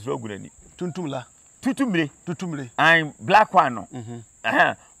tintasu agurani tutumre I'm black one no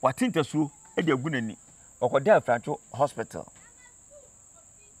wa tintasu e de agunani okoda Francho hospital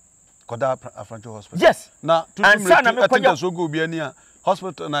Koda Afrancho hospital. Yes. Na tutu so go bi ani a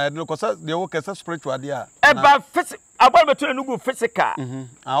hospital na yedno kosa de wo kesa spiritual dia. Eba physical aba beto no go physical.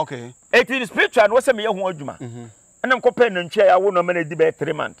 Okay. It is spiritual no se me ye ho adwuma. Enam ko pen na ntwa ya wo no me di be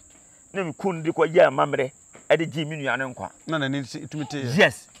 3 months. Na me kun di ko ye amamre e de gi minu ane nkwa. Na na ni tumite.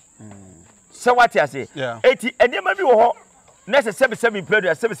 Yes. So what you say? Eti enema bi wo ho na se 77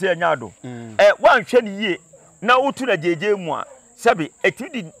 period 77 nyado. Wan hwe ni ye na utu na jeje mu a Sabi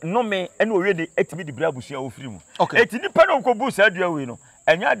etidi no me ene owe de etimi di bra busua ofiri mu etini pa no ko bu sa dua we no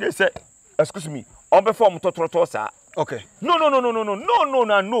enya de se excuse me on be form totroto sa okay no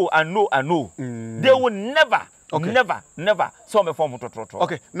they will never never so me form totroto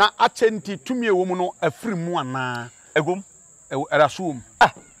okay na achenti tumi ewo mu no afiri mu ana egom erasum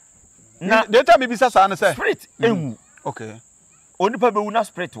na data me bisa sa na se spirit emu okay onipa be wu na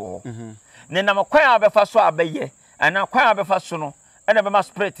spirit wo ne na makwan abefa so abeye ana kwan abefa so no ena be ma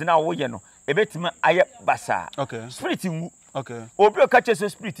spirit na wo ye no ebetima aye basa okay spirit ngu okay obi o ka chese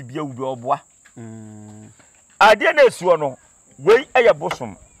spirit bia wu bi oboa ade na esuo no wei eye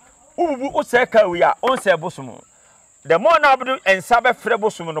bosom ububu o se ka wi a on se bosom the more na obi ensa be frɛ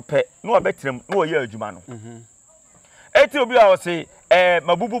bosom no pɛ no obetrem no wo ye adwuma no eti obi a o se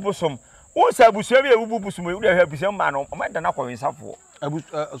mabubu bosom wo se abusua bi ebubu bosom e wo de hwa abusua ma no o ma da na kɔwinsafo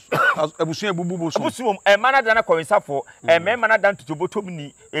abusuan bubu boso abusuom mana da na kɔwinsafo me mana da ntotobotom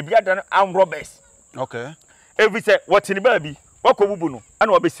ni ebi ada na am robbers okay every say what in baby wakobubu no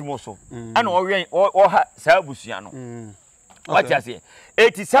ana obesimo so ana ɔwen ɔha saa abusua no what you say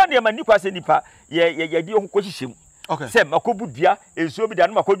eti sane ma nikwa se nipa ye di ohko hyehyem okay se makobu dua ensuo bi da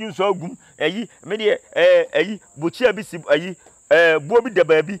na makodu nso agum ayi me de ayi bochia bi si ayi buo bi da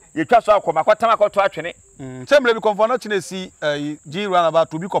baabi ye twa so akoma kwatama kwato atwene semre bi Komfo Anokye si G run about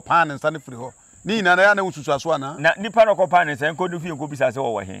to be ko pan nsa ne free ho ni nyina na ya na ususu aso ana na nipa no ko pan nsa enko do fi enko bisa se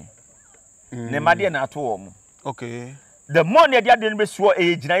wo he ne made na ato wo mu okay the money they are be so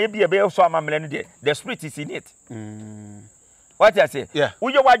gina ye bi e be so amamle no de the spirit is in it what I say wo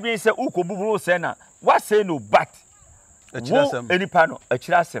ye wadwen se ukobuburu se na what say no but achirasem enipa no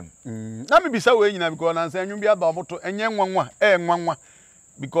achirasem na me bisa we nyina because na nsa nwum bi aba moto enye nwanwa nwanwa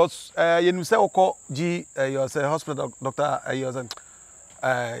because you say oko G you say hospital doctor you say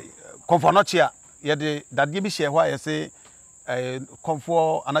Komfo Anokye ye de dadie bi share ho ye say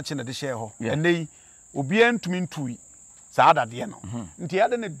Komfo Anokye na de share ho enei obi antumi ntui saa dadie no nti ya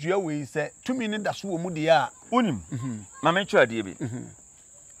de na dua we say tumi ni da so wo mu de a unim ma me twa de bi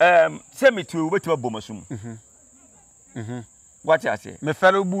say me tu obetima bomasum what you say me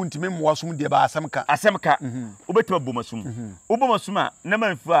fere bu ntimi moasum de ba asemka obetima bomasum obomasum a na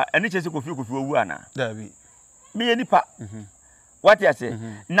manfu a ene chese kofi owu ana da bi me ye nipa what you say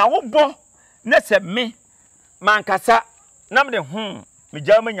na wo bo na se me mankasa na me de me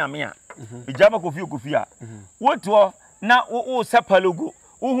jama nyame a me jama kofi a wo to na wo sepalogo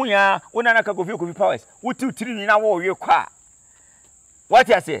uhu ya una na ka Kofi Powers wuti tiri ni na wo we kwa what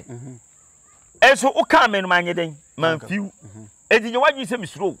you say eso o ka me no manye den man fiu edi nyawadwi se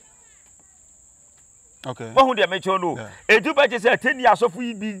misro okay wo hu de me cho no edu ba je se ateni asofo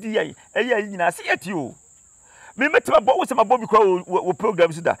yi bi di ai eya nyina se yeti o me metima bo wo se mabo bi kwa wo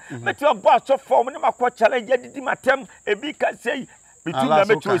program so da metima bo asofo me ma kwa challenge adidi matem ebi ka sei bitu na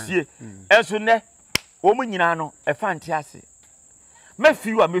metro sie eso ne wo mu nyina no e fa nte ase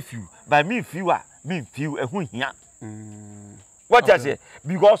mefiu by me fiu ehun hia what I say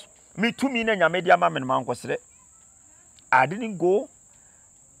because me to me na nyame ma me man kwosere I didn't go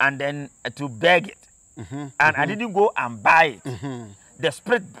and then to beg it and I didn't go and buy it the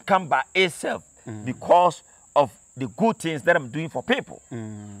spirit come by itself because of the good things that I'm doing for people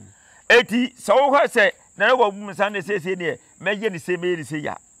eti so what say na go bu msan say ne me ye ni say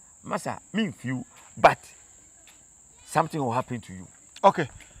ya masa me few but something will happen to you. Okay.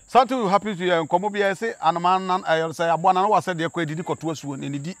 Something will happen to you and come over say anaman I say abona was said they could did koto asuo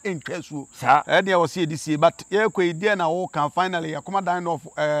ne di entwesuo. Eh dey was see this year but ye could dey na wo can finally come down of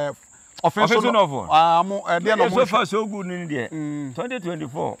offensive of mo dey no so far so good in there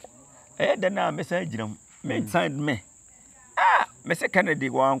 2024 eh dey na me say giram me signed me me say Kennedy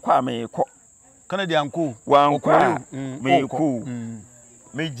wan kwa me ko Kennedy anko wan kwa me ko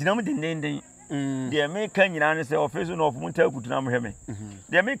me giram den the American nyina say offensive of munta kutuna mheme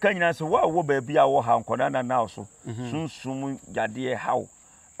the American nyina say wo ba bia wo ha nkoda na now so sunsum yade haw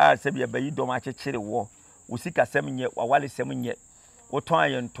a se bia bayi dom akekere wo usika sem nye wawale sem nye wo ton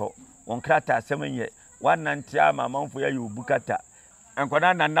ayento won krata sem nye wanantia mamanfo ya yobukata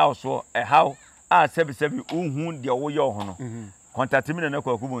nkoda na now so haw a sebi unhu de wo ye ho no contact me na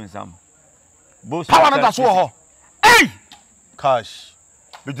Kwaku Bonsam bo so power na da so ho eh cash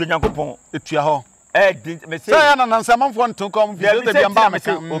Bidu Nyankopon etua ho me say say na nansamanfo ntonkom fi de bia mba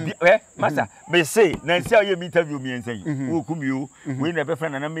meka obi masa me say na say o ye me interview me ensan wo kumio we na be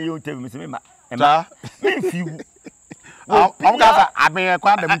friend na me interview me say me ma me fiu am ga aben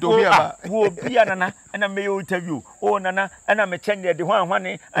kwa da mi obi aba wo bia nana na me interview o nana na me chende de hwan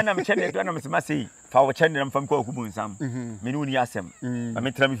na me chende de na me say fa wo chende na mfam Kwaku Bonsam me ni asem ma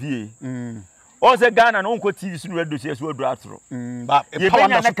me tra me fie o se Ghana no nko TV sunu radio se so adu atro ba e power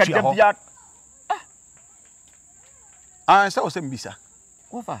na so tia say o se mbisa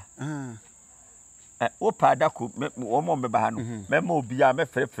wo fa o pa da ko wo mo me ba ha no me ma obi a me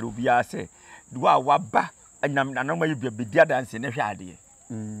frefre obi a se wa ba anyam na ma yebia bedia dance ne hwe ade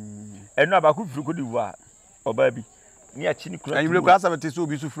enu abaku firi ko diwa oba bi ni a chini kura anyi kwa sabete so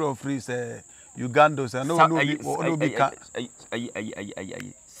obi so free say Uganda say no be ka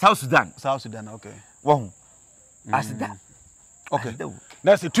South Sudan okay wo asida okay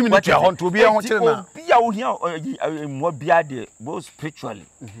that's 2 minutes to hon to be hon chire na bia wo hia mo bia de both spiritually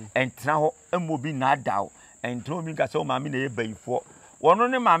and tra ho amobi na daw and tro mi ka so ma mi na e bayifo wono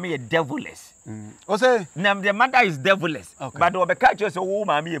ne ma me devilish o say nam the mother is devilish but we be catch us wo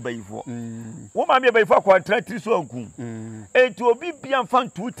ma me e bayifo wo ma me e bayifo contract so anku enti obi bia mfa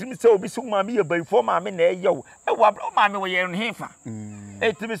 2-3 say obi so ma me e bayifo ma me na e yew e wo ma me wo ye no hefa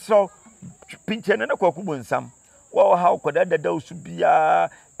enti mi so pinche na Kwaku Bonsam wo ha koda dada usu bia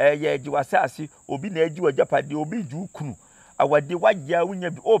ye jiwasase obi na ajiwa japade obi ju kunu awade wagya wunya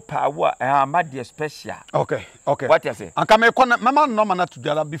bi o power amade special okay what you say anka me kona mama no mana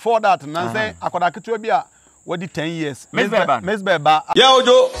tujala before that na say akoda ketua bia wadi 10 years Mzbel ba yeah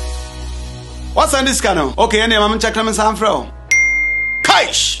ojo what's on this channel okay any mama check them some fro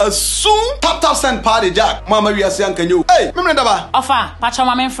Kaish soon tap send party jack mama we are saying kanyo hey me daba ofa pacha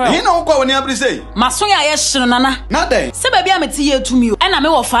mama fro he no kwa woni abri say maso ya ye hye nana na dey se ba bia meti ye tumi o na me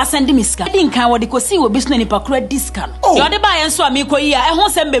wo fa send miska di nkan wo de kosi wo bisu ni pakura discount yo de ba ye nso amiko yi a ehun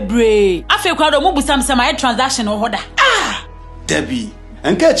sem bebre afi kwa do mu busam sem ay transaction ho da Debbie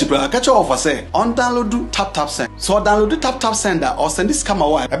enke chibra ka cho offer say on download tap send so download tap send or send this come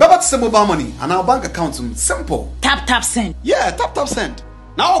away e baba to mobile money and our bank account simple tap send yeah tap send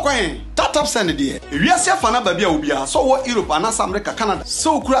now okay tap send there we are say fana ba bia obia so wo Europe and America Canada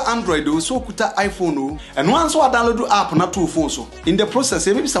so kura Android o so kuta iPhone o and once we download app na to phone so in the process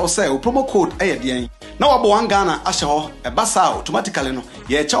maybe say promo code ayedian na wabo wan Ghana ahye ho e basa automatically no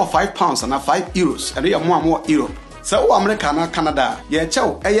ye cha £5 and €5 and ye mo Europe so America na Canada ye cha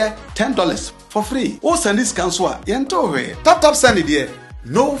 $10 for free o send this cancel yento we tap send there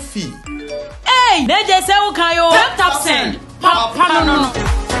no fee hey neje say wo kan yo tap send papa no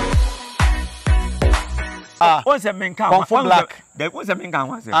what's a man Komfo black there was a man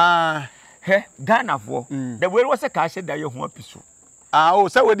can say he Ghana for the way was a cash that you ho apiso o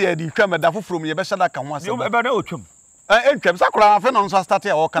say we dey di twam da foforo me ye be shada ka ho asem you be na otwam Entwem sakura afa no nso start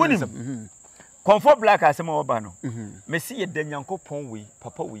ya wo kan nsem. Komfo black Asamoah oba no. Me si ye da Nyankopɔn we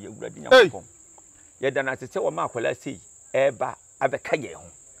papa we awurade Nyankopɔn. Ye da na tete wo ma akwala sei eba abeka ye ho.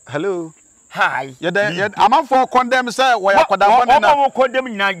 Hello. Hi. Ye amanfo condemn say we akwada bone na. What condemn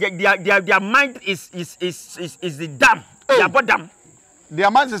nyina their mind is the dam. Their bodam.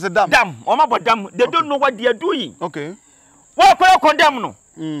 Their mind is a dam. Dam. Oma bodam. They don't know what they are doing. Okay. What condemn no?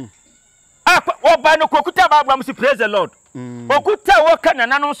 Oba no kokuta Abraham say praise the Lord. Okuta wo kana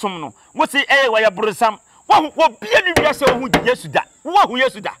nanu som no. Wo say wa ya brosam. Wo bia ni wiase wo hu Yesu da. Wo hu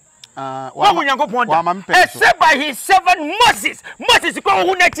Yesu da. Except by his servant Moses. Moses go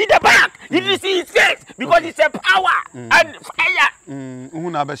who na the back. He didn't see his face because it's a power and fire.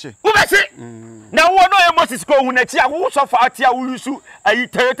 Una beshe. Now wo no Moses go who na tia wo so fa tia wo yusu ayi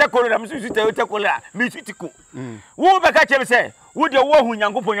Toyota Corolla mi su Toyota Corolla mi su tiko. Wo be ka chem say wo de wo hu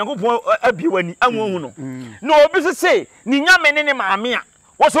Nyankopon abiwani anwo hu no. No obi so say ni nyame ne maame a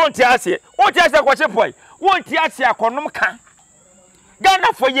wo so ntia ase. Wo tia ase ko chepoi. Wo ntia ase akonom kan.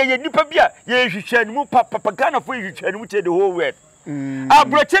 Ghana for ye nipa bia ye hwehwanimu papa Ghana for ye hwehwanimu che the whole world.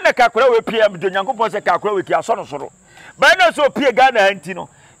 Abroche na kakora we pia do Nyankopon se kakora we kia so no soro. Ba na so pia Ghana anti no.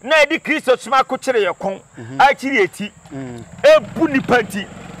 Na di Kristo suma ko kire ye kon. A kire eti. Ebu nipa nti.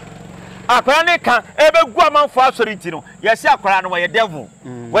 Akora ne kan ebegu amanfo asori nti no. Ye se akora no we devil.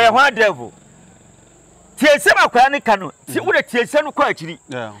 We hwan devil. Tiese akora ne kan no. Ti wo de tiese no ko akiri.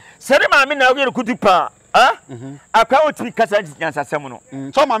 Yeah. Sere ma me na wo ye kutu pa. Akwa oti kasa nyansasem no.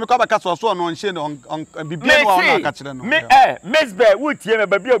 So ma me kwa baka so no nhye no bibia no na aka kire no. Me Mzbel wutie me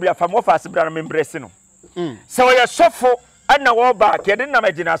babia obi afam wo fa asebra no me mbrese no. Se wo ye sofo ana wo ba ke de na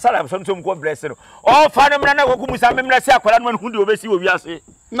magina salam so ntom ko bless no. O fa no mra na ko kumusa me mrese akwara no hu de obesi wo wiase.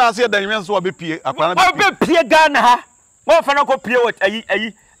 Na ase dan nwen so obepie akwara no. Obepie Ghana ha. Wo fa no ko pie what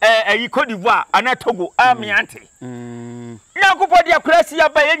ayi Côte d'Ivoire ana Togo amiante. Nyankopɔn de akurasi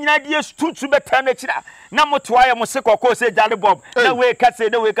aba ye nyina de stutu beta na kira na motoa ye mo se kokko se jale bob na we kase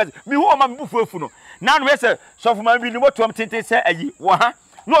mi hu o ma bufuafu no na no se sofo ma bi ni motoa tenten se ayi wo ha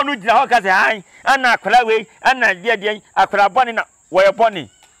no onu gina ho kase han ana akura we ana de akura boni na wo ye boni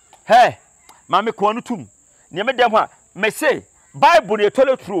he ma me ko no tum ne me dem ha me se Bible ye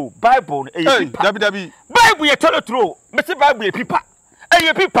tolo true Bible e ye pipa Bible ye tolo true me se Bible ye pipa e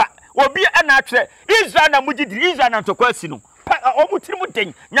ye pipa obi ana atwe Israel na mugidi Israel na tokwasi no omutiri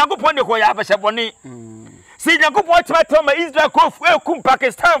muden Nyankopon de ko ya abahye bone si Nyankopon twa ma Israel ko kum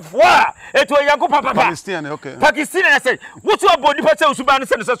Pakistan fo a eto Nyankopon papa Palestine okay Pakistan na say what you body pa say usuba no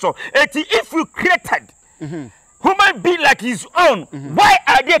say so eti if you created human being like his own why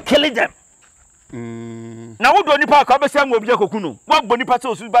are they killing them na wo do nipa ka obese am obi akoku no wo boni pa say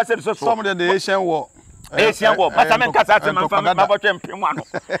usuba say so some of the Asian war Asian war but amen kasa say man fa ma botwe mpem ano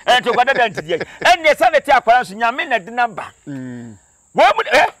to kwada dantidi enne sanete akwara so nyame na de number wo mu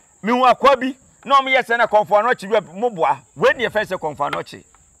mi hu akwa bi na o me yese na Komfo Anokye bi moboa we ne fe se Komfo Anokye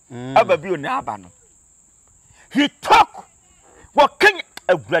aba bi o na aba no he talk what can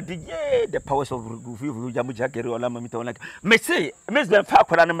the powers of jamu jakere ola mami to like me say Mzbel fa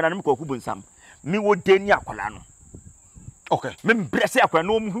akwara na mra na Kwaku Bonsam mi wo deni akwara no. Okay. Me bless akwara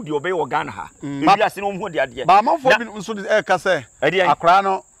no mu de obey wo Ghana ha. Ebi ase no mu de ade. Ba man for bi nso de ka say akwara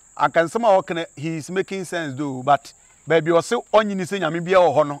no akansema wo kene he is making sense though but baby o se onyini se nyame bia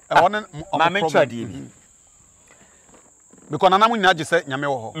wo ho no e won ma me twa de bi. Because nana mu nyina je se nyame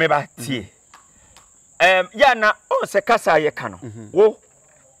wo ho. Me ba tie. Ya na o se kasa ye ka no. Wo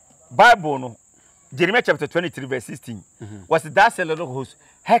Bible no Jeremiah chapter 23 verse 16 was that a little host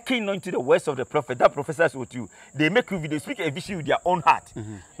hearkening unto the words of the prophet that prophesies with you. They make you they speak a vision with their own heart,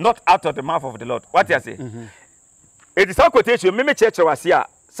 not out of the mouth of the Lord. What I say? It is our quotation. Me church was here.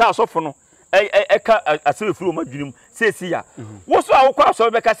 Sa so for no. Eka asiri furu ma dwunim say ya. Wo so awokwa so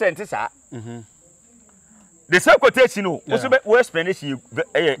be ka sente sa. The same quotation no. Wo so be explanation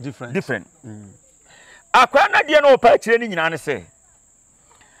different. Akwa na de no pa kire ni nyina ne say.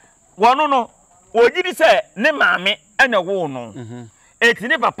 Wono no ogidi se ne maame ene wo no eti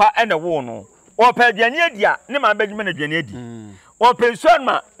ne papa ene wo no o pa aduane adia ne maame badwuma na aduane adi o pa nsuan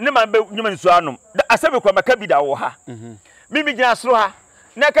ma ne maame badwuma nsuanom asabe kwa maka bi da wo ha mimi gina soro ha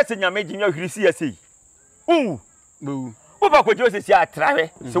na ka se nyame ginya hwirisi ya sei wo ba ko jose si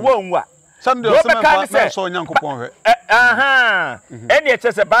atrawe se wo nwa sande o se ma so Nyankopon hwe ene e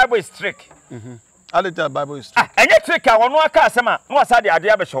che se Bible is trick alita Bible is trick enye trick a wono aka asema no asade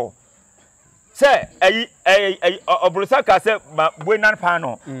ade abehwo say obrusa ka say buenan pa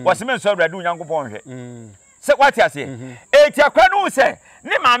no was me so bradu Nyankopon hwe say what you say eti akwa no say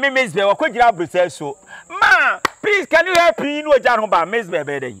ne maame Mzbel wakogira obrusa so ma please can you help me no oja no ba Mzbel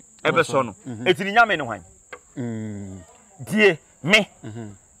be dey ebe so no eti ni nyame ne hwan die me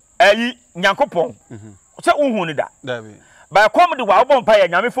ayi nyankopon se unhu ni da ba kom de wa obon pa ya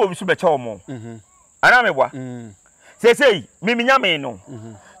nyame fo bi su be che omo ana me bwa sei me nyame no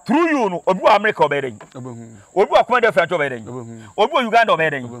through you no obi wa America obeden obi wa Commander French obeden obi wa Uganda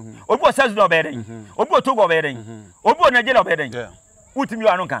obeden obi wa South Sudan obeden obi wa Togo obeden obi wa Nigeria obeden utimi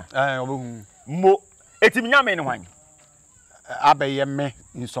wa no kan mo etimi nyame no hwan abeye me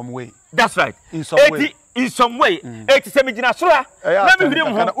in some way. That's right. In some way. In some way. Eti se me gina sura. Na me hiri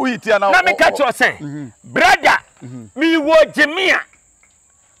mo. Na me catch you say. Brother, me wo jemia.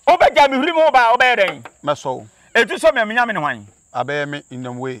 Obeja me hiri mo ba obeden. Meso. Etu so me nyame ne hwan. Abeye me in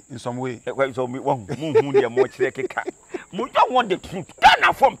some way, in some way. So me wo hu de mo kire keka. Mo don't want the truth.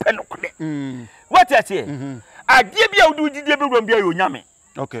 Ghana from penokle. What I say? Ade bia udu dide be rom bia yo nyame.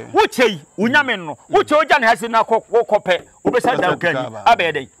 Okay. Wuchei unyame no. Wuche oja ne hase na kope. Obesa da ukani.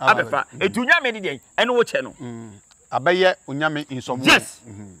 Abeden. Abefa. Etu nyame ni den. Eno wuche no. Abeye unyame in some way. Yes.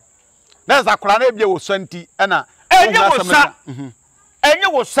 Na za kura na bia wo santi na enye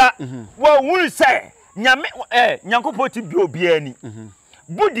wo sa. Wo wuru se nyame nyankopɔ ti bi obi ani.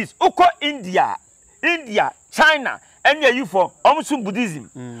 Buddhist uko India, China, enya you for omsu Buddhism.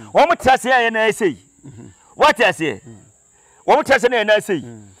 Omo trase ya na esei. What I say? Omo trase na esei.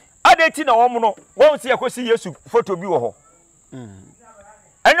 Adeti na omo no, won se yakosi Yesu photo bi wo ho.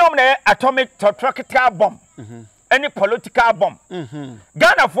 Enya omo na atomic tactical bomb. Any political bomb.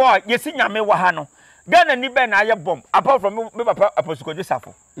 Ghana for yesi nyame wa ha no. Ghana ni be na aye bomb apart from me papa Apostle Joseph.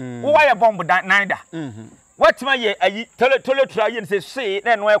 Wo wa ye bomb nine. What my ye ayi tolo try and say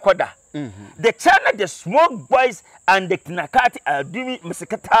na no ekoda. The China, the smoke boys and the Kinakati are doing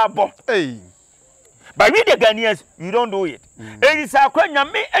Msekata bomb. Hey. But we the Ghanaians, you don't do it. It is a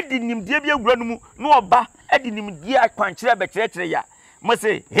kwanya me edinim die bia wuranumu no oba edinim die akwankyere bekyerɛkyerɛ ya. Mo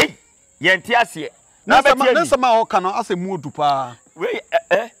say, hey, ye ntiase. Na sama o kana ase mudu pa. We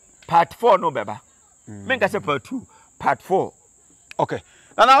part 4 no beba. Menga say part 2, part 4. Okay.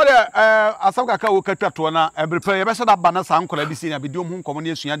 Na na ode asabka ka wo katwa to na ebrepe ye be se da ba na san kola bi si na bi diom hu nkomo na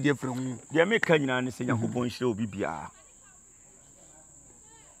esua de afre hu. De me ka nyina ne se Yakobon hire obi bia.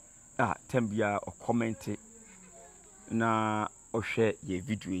 Tembia o comment na o hwe ye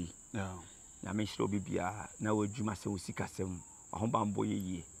video yi. Na me hire obi bia na wadwuma se osikasem ohobambo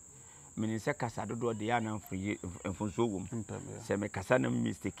ye. Meni se kasa dodo de ya na mfonso wom. Se me kasa na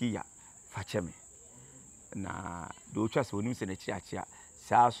mistake ya fa cheme. Na do twa se wonim se na chiachia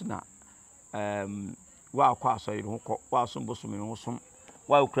saa so na wa akwa so yiri ho wa so mboso me ho som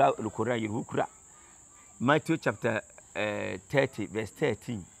wa okura lokora yiri ho kura Matthew chapter 30 verse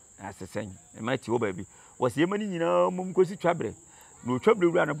 13 asesen Matthew obabi was yemani nyina mum kosi twabre no twabre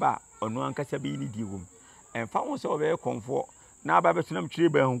wura no ba ono ankasa bi ni die wom emfa ho se obe Komfo na aba betunam twire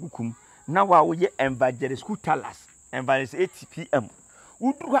ba hankukum na wa wo ye evangelist school talas evangelist 8 pm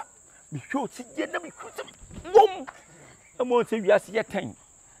udura mi show ti ye na mi kusem wom amo se wiase ye 10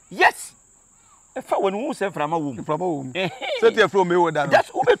 yes if I when who say from a womb set you from me with that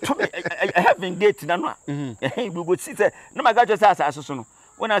that's having date na no we go see say no my God just ask so no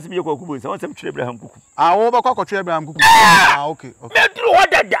when I see me Kwaku Bonsam want some tire Abraham kuku wo ba kwa tire Abraham kuku okay me do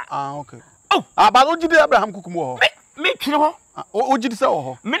what that okay ba no jide Abraham kuku mo ho me twire ho o jide se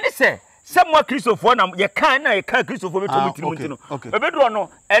ho me ne say Asamoah Christopher na ye kan Christopher me to mutiri no obedo no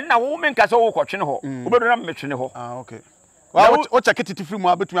en na wo me nka se wo kwotwe ne ho obedo na me twene ho okay o check it free mo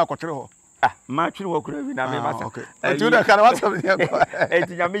abetumi akwotwere ho ma twene wo kura bi na me ba sa you know can what something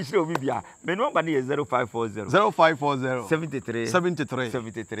enti nya me hire obi bia me no ba ne 0540 0540 73 73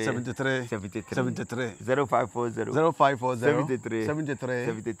 73 73 73 73 0540 0540 73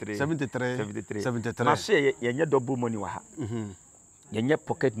 73 73 73 ma se ye nya double money wa ha yenye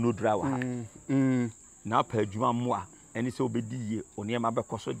pocket no draw wa na pa adwuma mo a eni se obedi ye oni ma be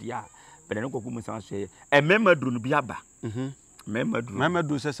koso dia be ne Kwaku Bonsam so ye emema duru no bi aba memma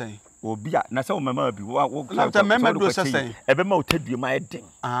duru sesen obi a na se o mema bi wo na memma duru sesen ebe ma otadue ma eden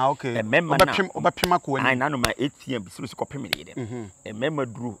okay emema na obapema ko ani na no ma 8 pm bi so kopem ye den emema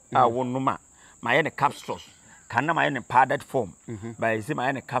duru a wo no ma ye ne capsules kana ma ye ne powdered form by say ma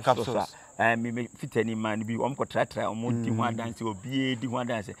ye ne capsules me fitani man bi om ko tratra om di ho adanse obi di ho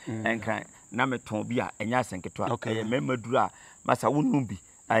adanse enkran na meton bi a enya asenketo a memma duru a masa wonum bi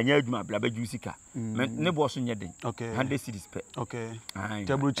anya adwuma bla ba jusika ne bo so nye den 100 cedis pe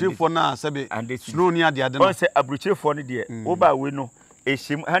tabruchirefo na sabe snow ni ade ade no say abruchirefo no de wo ba we no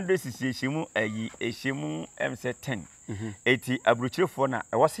ehim 100 cedis ehim ayi ehim mse 10 eti abruchirefo na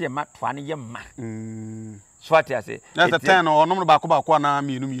e wo se ye ma toa ne ye ma swati ase that's 10 or no ba ko na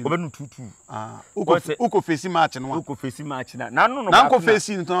mienu obenu tutu uko face match no uko face match na no ko face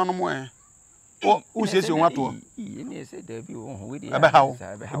no no mo who says you want to? Yes, there be one. About how?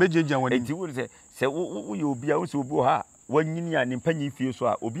 When you say, you be also boha. When you are in penny feels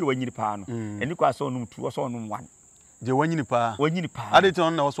so, or be when you pan, and you can saw no two or so on one. The one in pa. When you pa. I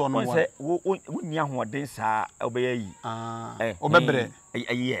didn't know also on one. When young one dance, obey. Obey.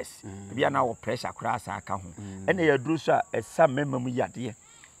 Yes, we are now pressure crass. I come home. And they are drusa as some memory yet, dear.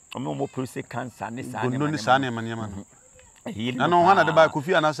 No more process cancer, no son, man. I know one at the back of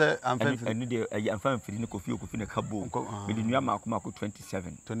you, and I say, I'm fine for the coffee in a cabo. With the new Marco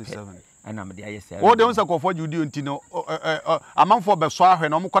 27. And I'm the ISL. What don't I for you do, Tino? A month for Beswa,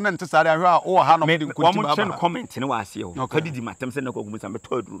 and I'm content to say, or how made one comment in was you. No, could you, Madame Senaco with some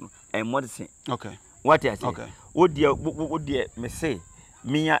third room and what is it? Okay. What is okay? What dear, me say?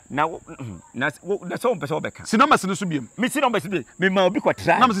 Me now, that's all person back. Sinomas in the Subium. Miss Sinomas, me might be quite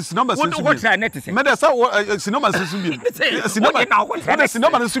try. Sinomas, what try net to say? Medasa, Sinomas in Subium. Sinomas now, what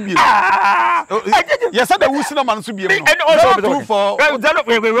Sinomas in Subium? Yes, I will Sinomas in Subium. And also for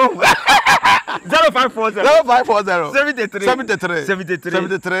 0540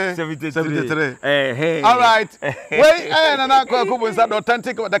 All right. Wait, and I go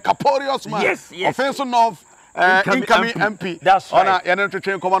authentic the Caporios man. Yes, offensive of incoming MP. That's right. On a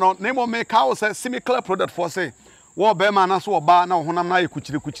train come on. Name make house similar product for say. What Bema na so ba na honam na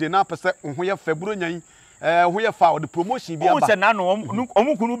kuchire na pese ho ya febru nyan ho ya fa the promotion bi aba. O se na no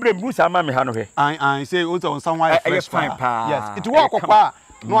omukunu bre brusa ma me ha no hwe. I say o se san why fresh pa. Yes, it work kwa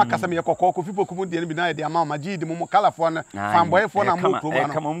no akasa me kokko ko fipo kumu de bi na de ama magi de mo colorful na fanboy for na mo promo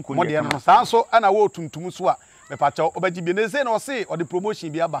no. Mo de no san so ana wo tuntum so a me pa cha obaji bi na say na o se o the promotion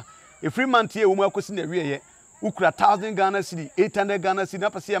bi aba. A free month here wo mo akosi na wiye ukura 1000 Ghana cedi 800 Ghana cedi na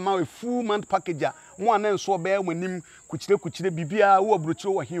pese ma a full month package a mo anan so be manim kuchire bibia wo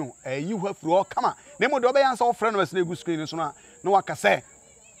abrochiro wo hiu yi hwa firi o kama na mo de obe yan so wo frɛ no bese na egu screen so na waka sɛ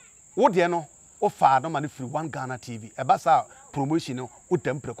wo de no o fa no ma ne firi 1 Ghana TV e ba sa promotion no o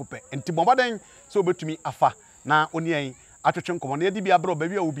tempre ko pɛ enti bobaden so obetumi afa na oni an atwetwe nkomo na yedi bia bro ba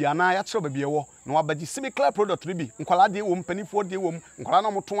bia obi ana ya kyerɛ ba bia wo na wabagi similar product bi nkwala de wo mpanifo de wo nkwala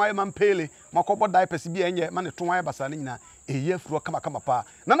na mo to aye mampele makobo diapers bia enye ma ne to aye basa ne nyina eyi afuro kama pa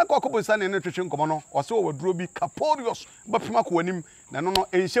na Kwaku Bonsam ne twetwe nkomo no o se wo duro bi Caporios ba pima ko anim na no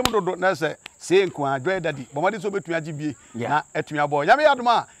enhyem dodo na se nko adwe dadi bomade so betumi agi bie na etumi abo yame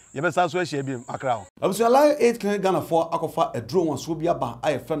yadoma yebesa so ahia bi akra abusu Lion 8 kan Ghana for akofa a drone one so bia ba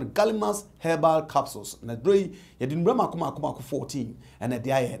aye friend Galimas herbal capsules na droi yedi nbrama akoma 14 and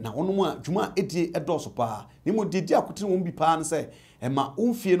de aye na ono mu adwuma edie edoso pa ni mu didi akotene won bi pa ne se ema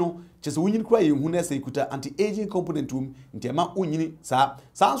umfie no chese wonyini kura ye hu na se ikuta anti aging component nti ema onyini sa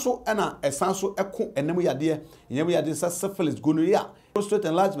nso na esan so eko enemu yade sa syphilis gonorrhea prostate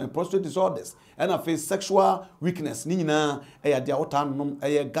enlargement prostate disorders and face sexual weakness ni nyina yade awotanom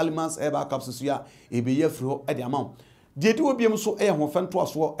Galimas herbal capsules ya ebe ye fro e de amount de di obiem so ho fento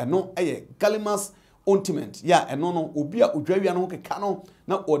aso eno Galimas ointment ya eno no obi a odwawia no keka no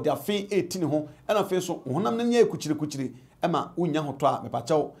na ode afen 18 ho na fe so honam na nya kuchire ema unya hoto a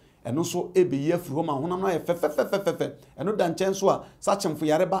mepachaw eno so ebe ye firi ho ma honam na ye fe eno da nchen so a sachemfo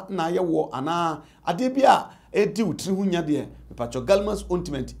yareba na ye wo ana ade bia edi utiri ho nya de mepachaw Galimas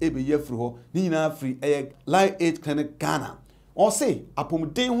ointment ebe ye firi ho ni nyina free Lion 8 clinic Ghana o se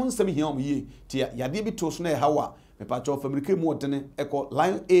apomden ho nsem hia om ye ti yade bi to so na ye hawa mepachaw fabrika mu odene eko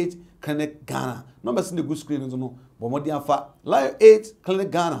Lion 8 clinic Ghana number in the good screen no bomodi afa Lion 8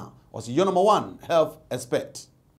 clinic Ghana was your number 1 health expert.